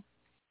County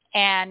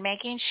and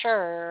making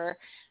sure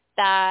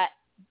that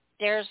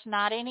there's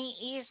not any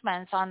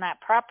easements on that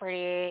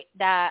property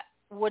that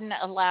wouldn't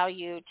allow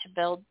you to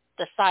build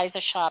the size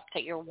of shop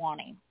that you're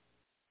wanting,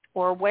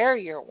 or where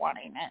you're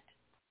wanting it,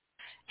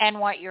 and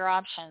what your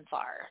options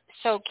are.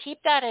 So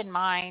keep that in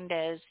mind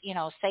as,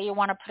 say you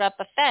want to put up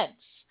a fence.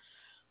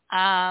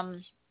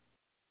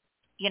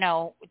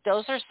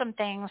 Those are some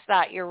things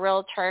that your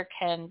realtor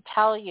can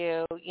tell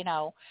you,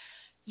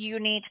 you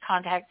need to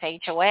contact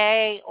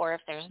HOA, or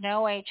if there's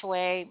no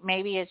HOA,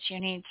 maybe it's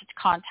you need to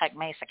contact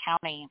Mesa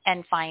County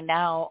and find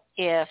out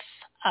if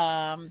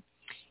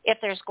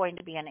there's going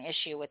to be an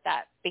issue with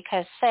that.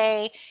 Because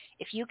say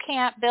if you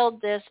can't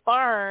build this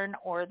barn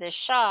or this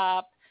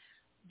shop,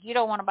 you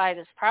don't want to buy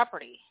this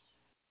property,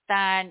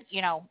 then,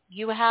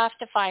 you have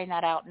to find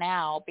that out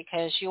now,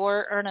 because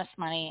your earnest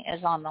money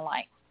is on the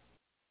line.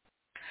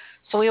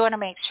 So we want to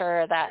make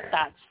sure that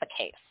that's the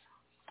case.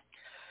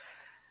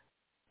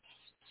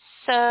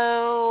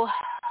 So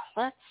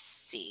let's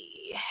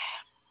see.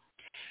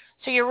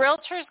 So your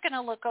realtor is going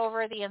to look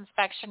over the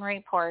inspection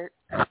report,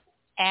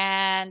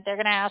 and they're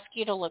going to ask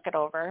you to look it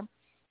over.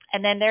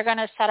 And then they're going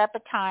to set up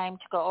a time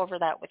to go over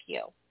that with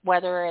you,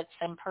 whether it's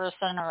in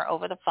person or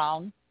over the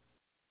phone.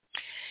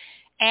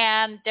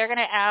 And they're going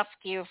to ask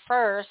you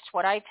first,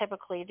 what I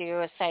typically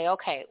do is say,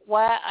 okay,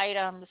 what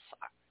items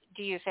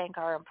do you think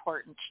are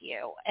important to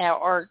you?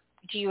 Or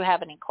do you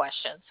have any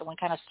questions? So we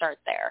kind of start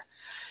there.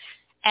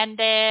 And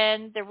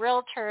then the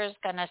realtor is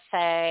going to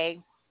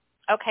say,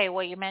 okay,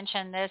 well, you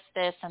mentioned this,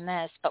 this, and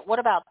this, but what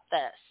about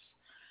this?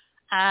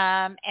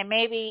 And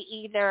maybe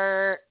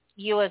either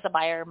you as a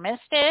buyer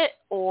missed it,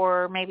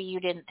 or maybe you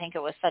didn't think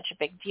it was such a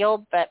big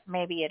deal, but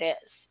maybe it is.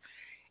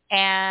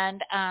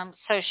 And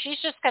so she's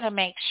just going to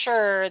make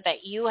sure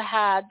that you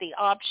had the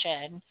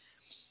option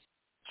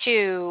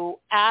to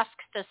ask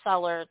the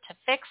seller to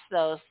fix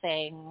those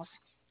things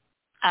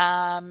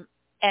and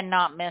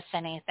not miss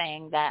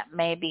anything that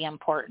may be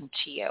important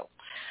to you.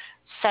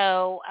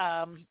 So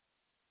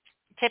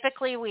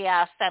typically we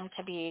ask them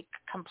to be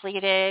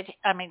completed.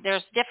 I mean,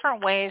 there's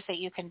different ways that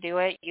you can do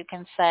it. You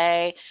can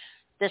say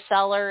the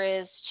seller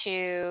is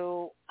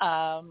to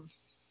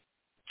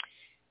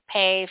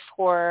pay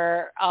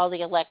for all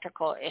the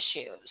electrical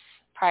issues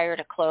prior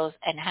to close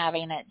and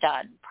having it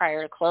done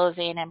prior to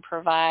closing, and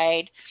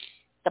provide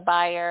the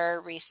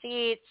buyer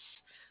receipts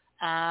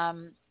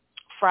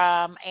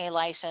from a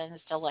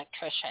licensed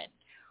electrician.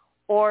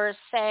 Or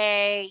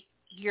say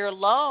your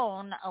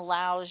loan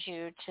allows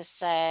you to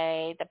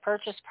say the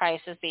purchase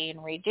price is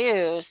being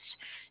reduced.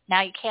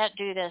 Now you can't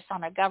do this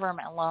on a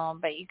government loan,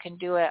 but you can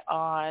do it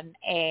on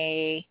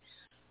a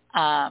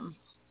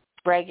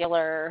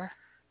regular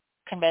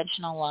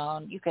conventional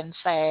loan. You can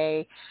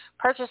say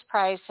purchase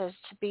price is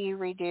to be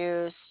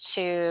reduced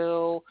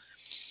to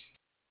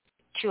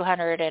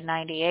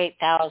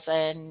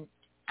 $298,000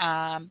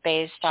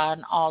 based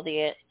on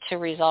to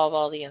resolve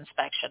all the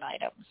inspection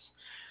items.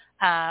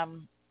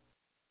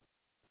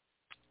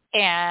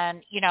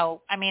 And,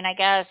 I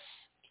guess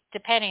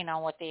depending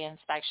on what the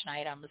inspection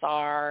items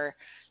are,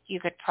 you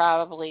could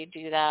probably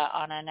do that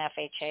on an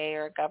FHA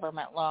or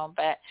government loan.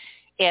 But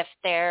if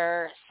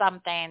there's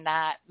something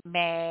that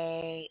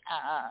may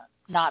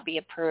not be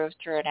approved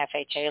through an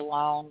FHA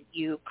loan,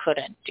 you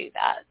couldn't do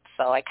that.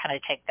 So I kind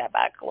of take that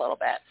back a little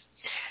bit.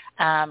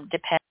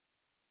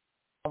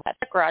 at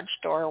the garage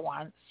door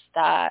once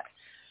that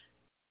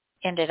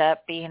ended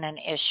up being an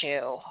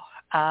issue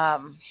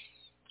on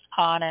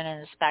an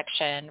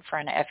inspection for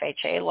an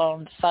FHA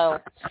loan. So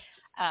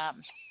I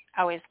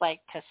always like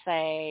to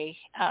say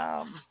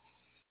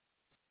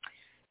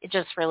it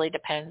just really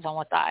depends on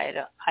what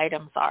the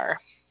items are.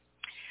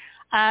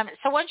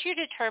 So once you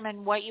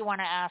determine what you want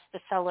to ask the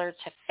seller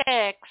to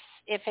fix,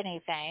 if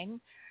anything,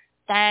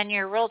 then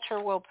your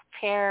realtor will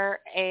prepare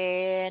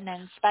an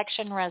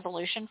inspection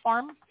resolution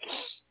form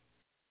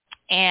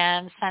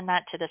and send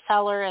that to the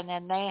seller, and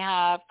then they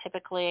have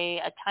typically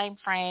a time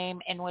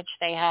frame in which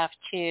they have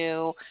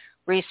to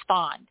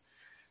respond.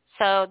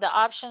 So the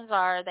options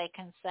are they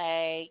can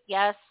say,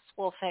 yes,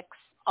 we'll fix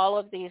all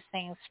of these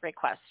things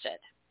requested,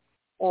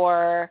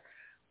 or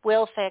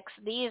we'll fix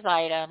these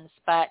items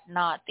but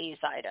not these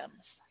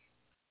items,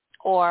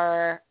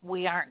 or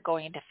we aren't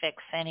going to fix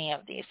any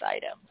of these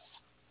items.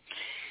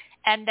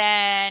 And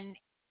then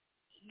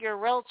your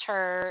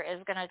realtor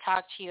is going to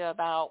talk to you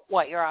about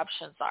what your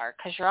options are,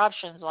 because your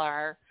options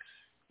are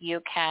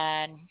you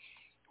can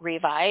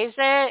revise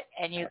it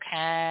and you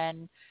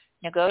can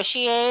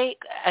negotiate.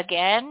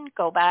 Again,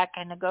 go back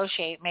and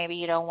negotiate. Maybe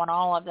you don't want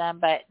all of them,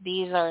 but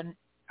these are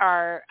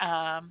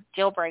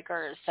deal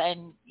breakers,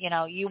 and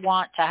you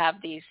want to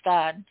have these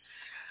done.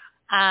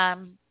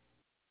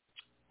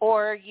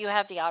 Or you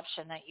have the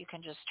option that you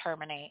can just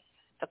terminate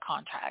the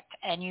contract,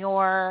 and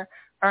your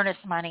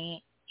earnest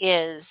money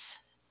is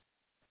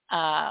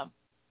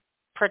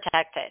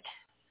protected.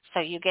 So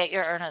you get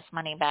your earnest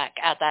money back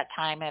at that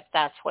time if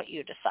that's what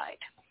you decide.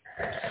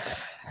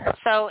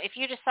 So if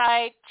you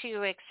decide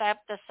to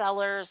accept the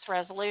seller's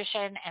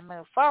resolution and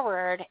move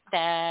forward,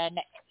 then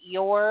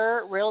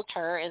your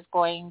realtor is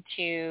going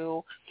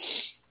to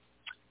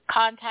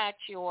contact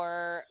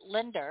your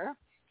lender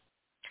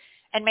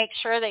and make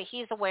sure that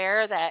he's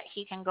aware that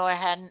he can go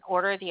ahead and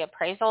order the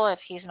appraisal if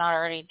he's not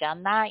already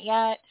done that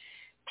yet.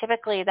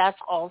 Typically, that's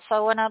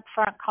also an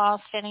upfront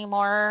cost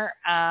anymore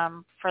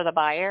for the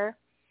buyer,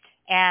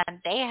 and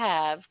they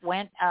have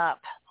went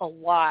up a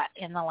lot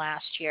in the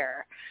last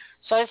year.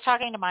 So I was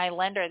talking to my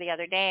lender the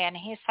other day, and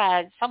he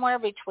said somewhere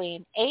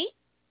between $800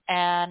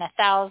 and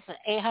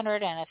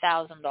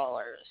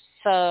 $1,000.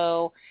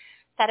 So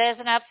that is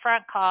an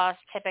upfront cost.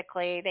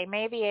 Typically, they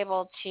may be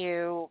able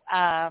to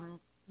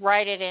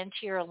write it into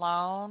your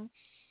loan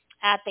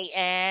at the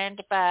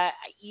end, but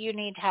you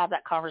need to have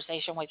that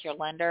conversation with your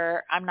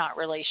lender. I'm not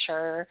really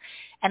sure.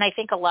 And I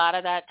think a lot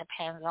of that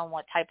depends on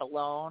what type of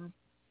loan.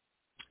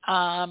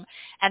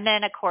 And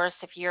then, of course,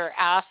 if you're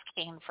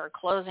asking for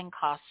closing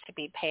costs to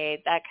be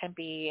paid, that can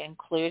be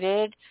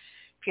included.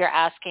 If you're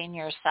asking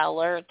your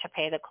seller to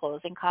pay the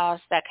closing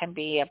costs, that can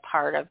be a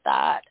part of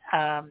that.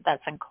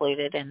 That's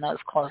included in those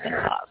closing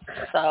costs.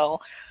 So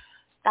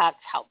that's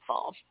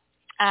helpful.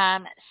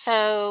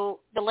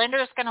 So the lender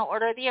is going to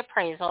order the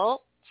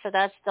appraisal. So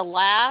that's the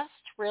last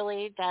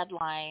really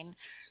deadline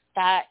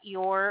that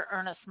your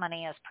earnest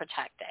money is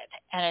protected.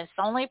 And it's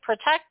only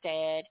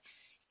protected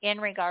in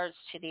regards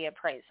to the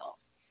appraisal.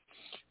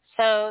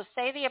 So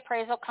say the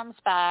appraisal comes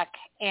back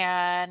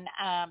and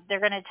they're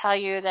going to tell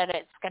you that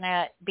it's going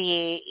to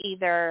be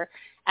either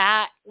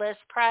at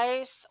list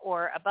price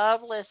or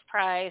above list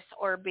price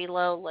or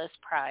below list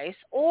price,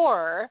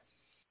 or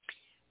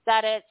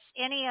that it's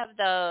any of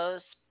those,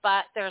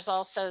 but there's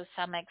also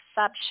some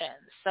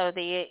exceptions. So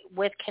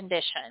with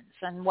conditions.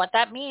 And what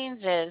that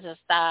means is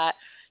that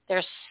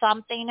there's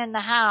something in the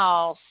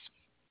house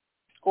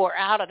or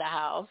out of the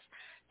house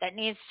that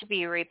needs to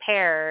be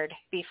repaired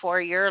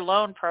before your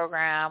loan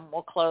program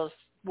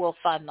will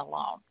fund the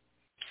loan.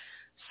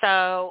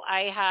 So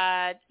I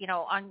had,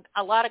 on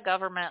a lot of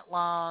government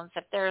loans,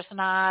 if there's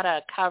not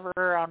a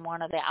cover on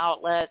one of the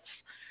outlets,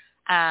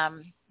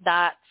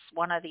 that's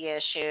one of the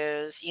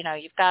issues.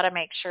 You've got to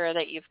make sure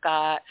that you've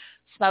got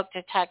smoke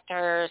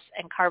detectors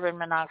and carbon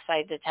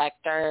monoxide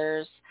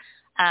detectors.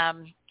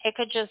 It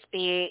could just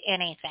be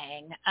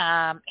anything.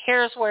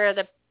 Here's where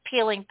the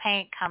peeling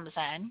paint comes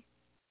in.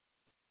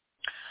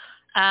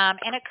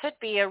 And it could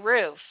be a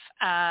roof.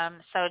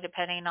 So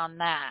depending on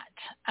that,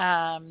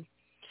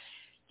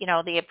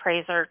 the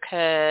appraiser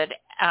could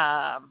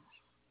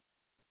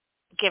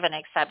give an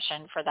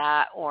exception for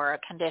that or a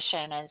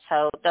condition. And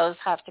so those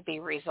have to be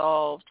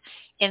resolved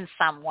in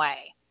some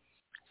way.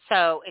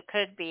 So it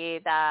could be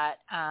that,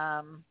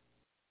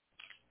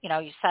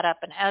 you set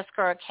up an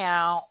escrow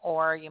account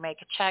or you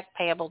make a check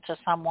payable to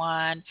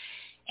someone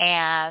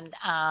and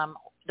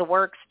the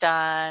work's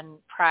done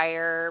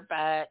prior,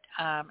 but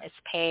it's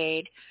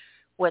paid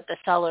with the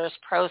seller's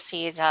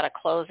proceeds out of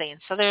closing.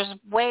 So there's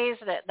ways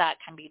that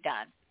can be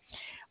done.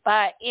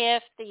 But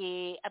if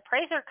the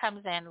appraiser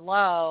comes in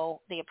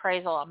low, the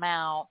appraisal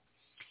amount,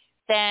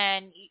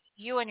 then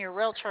you and your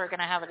realtor are going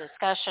to have a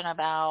discussion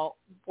about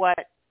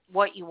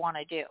what you want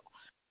to do.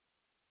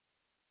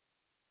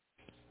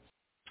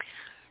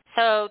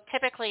 So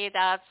typically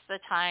that's the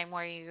time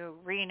where you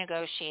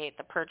renegotiate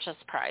the purchase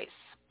price.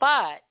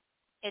 But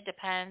it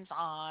depends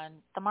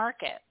on the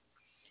market.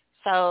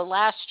 So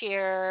last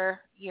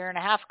year and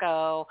a half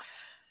ago,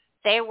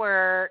 they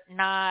were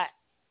not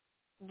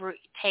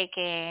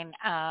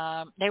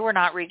they were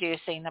not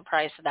reducing the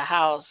price of the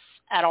house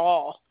at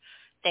all.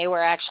 They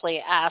were actually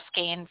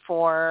asking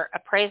for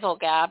appraisal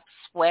gaps,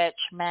 which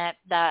meant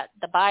that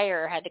the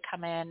buyer had to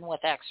come in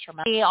with extra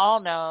money. We all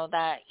know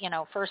that,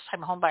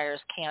 first-time home buyers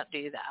can't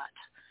do that.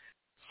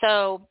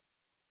 So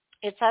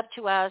it's up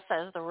to us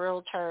as the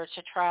realtor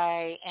to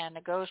try and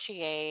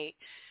negotiate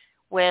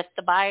with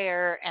the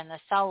buyer and the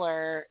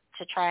seller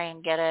to try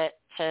and get it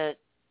to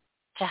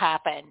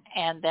happen,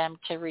 and them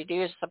to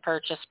reduce the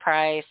purchase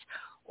price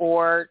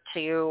or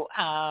to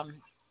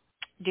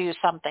do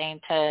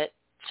something to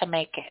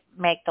make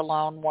the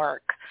loan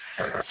work.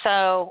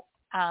 So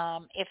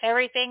if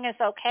everything is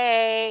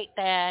okay,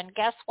 then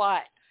guess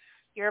what?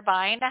 You're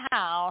buying a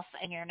house,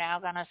 and you're now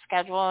going to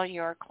schedule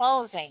your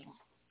closing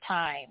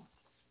time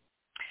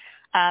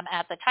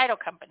at the title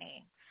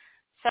company.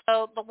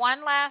 So the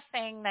one last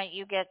thing that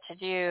you get to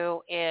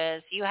do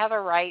is you have a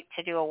right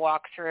to do a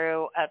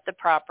walkthrough of the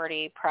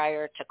property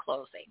prior to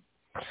closing.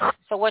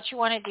 So what you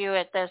want to do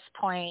at this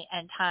point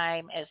in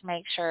time is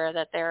make sure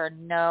that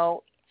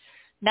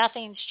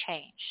nothing's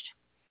changed.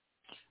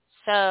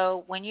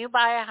 So when you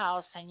buy a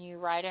house and you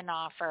write an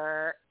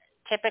offer,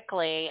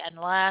 typically,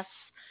 unless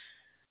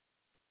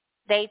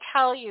they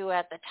tell you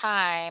at the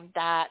time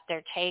that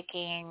they're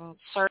taking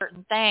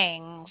certain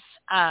things,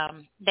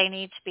 they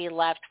need to be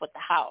left with the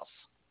house.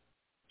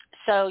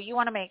 So you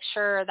want to make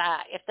sure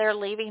that if they're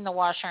leaving the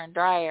washer and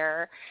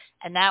dryer,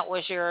 and that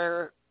was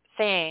your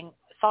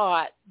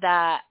thought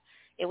that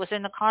it was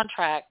in the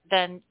contract,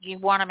 then you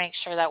want to make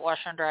sure that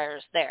washer and dryer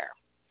is there.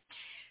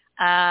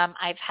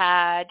 I've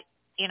had,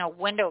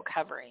 window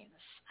coverings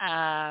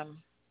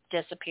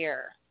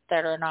disappear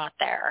that are not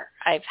there.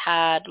 I've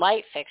had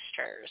light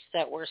fixtures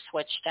that were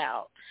switched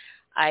out.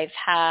 I've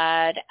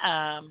had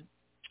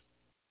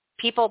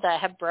people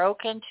that have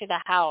broke into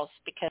the house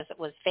because it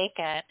was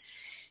vacant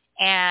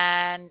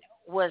and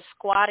was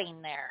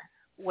squatting there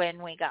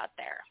when we got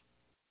there.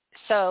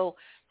 So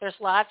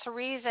there's lots of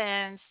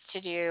reasons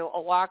to do a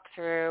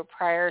walkthrough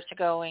prior to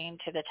going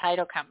to the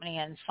title company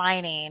and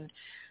signing,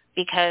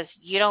 because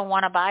you don't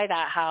want to buy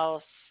that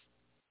house.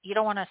 You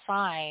don't want to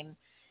sign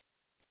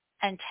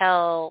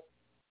until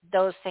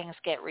those things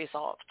get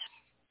resolved.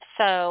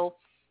 So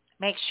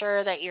make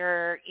sure that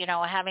you're,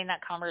 having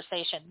that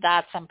conversation.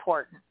 That's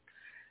important.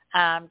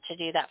 To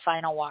do that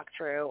final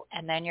walkthrough.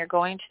 And then you're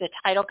going to the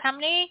title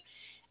company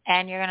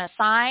and you're going to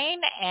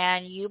sign,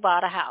 and you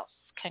bought a house.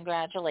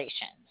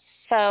 Congratulations.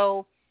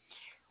 So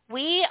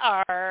we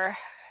are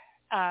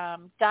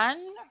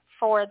done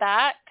for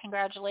that.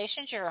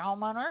 Congratulations, you're a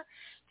homeowner.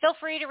 Feel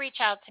free to reach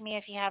out to me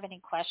if you have any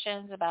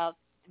questions about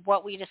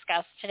what we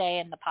discussed today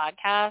in the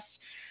podcast.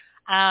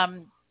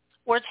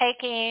 We're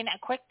taking a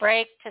quick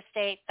break to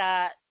state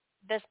that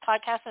this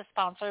podcast is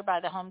sponsored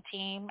by the home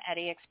team at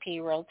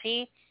eXp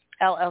Realty,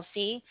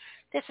 LLC.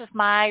 This is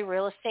my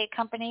real estate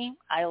company.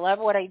 I love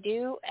what I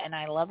do, and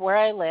I love where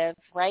I live,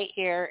 right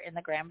here in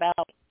the Grand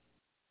Valley.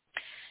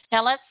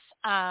 Now let's,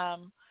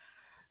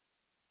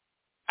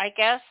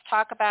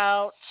 talk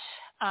about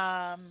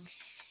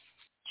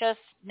just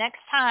next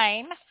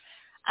time.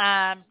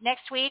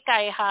 Next week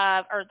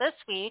this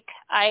week,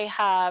 I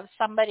have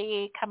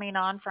somebody coming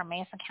on from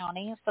Mason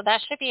County, so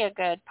that should be a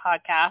good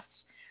podcast.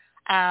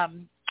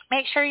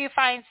 Make sure you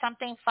find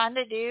something fun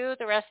to do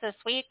the rest of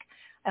this week.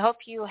 I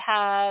hope you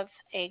have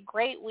a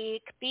great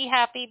week. Be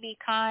happy, be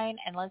kind,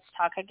 and let's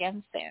talk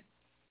again soon.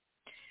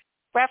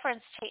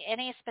 Reference to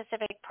any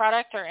specific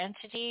product or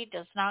entity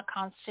does not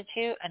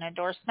constitute an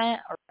endorsement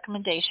or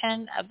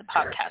recommendation of the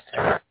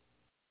podcaster.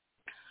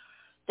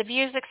 The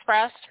views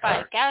expressed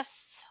by guests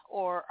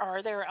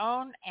are their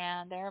own,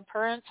 and their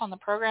appearance on the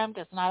program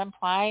does not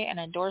imply an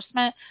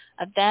endorsement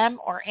of them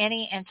or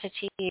any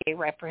entity they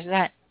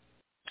represent.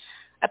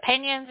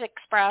 Opinions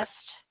expressed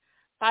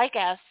by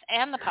guests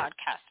and the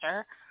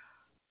podcaster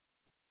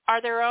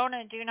are their own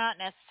and do not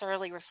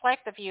necessarily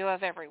reflect the view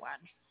of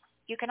everyone.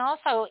 You can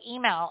also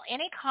email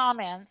any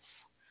comments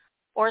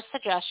or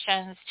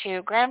suggestions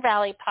to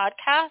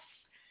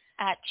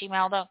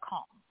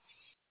grandvalleypodcasts@gmail.com.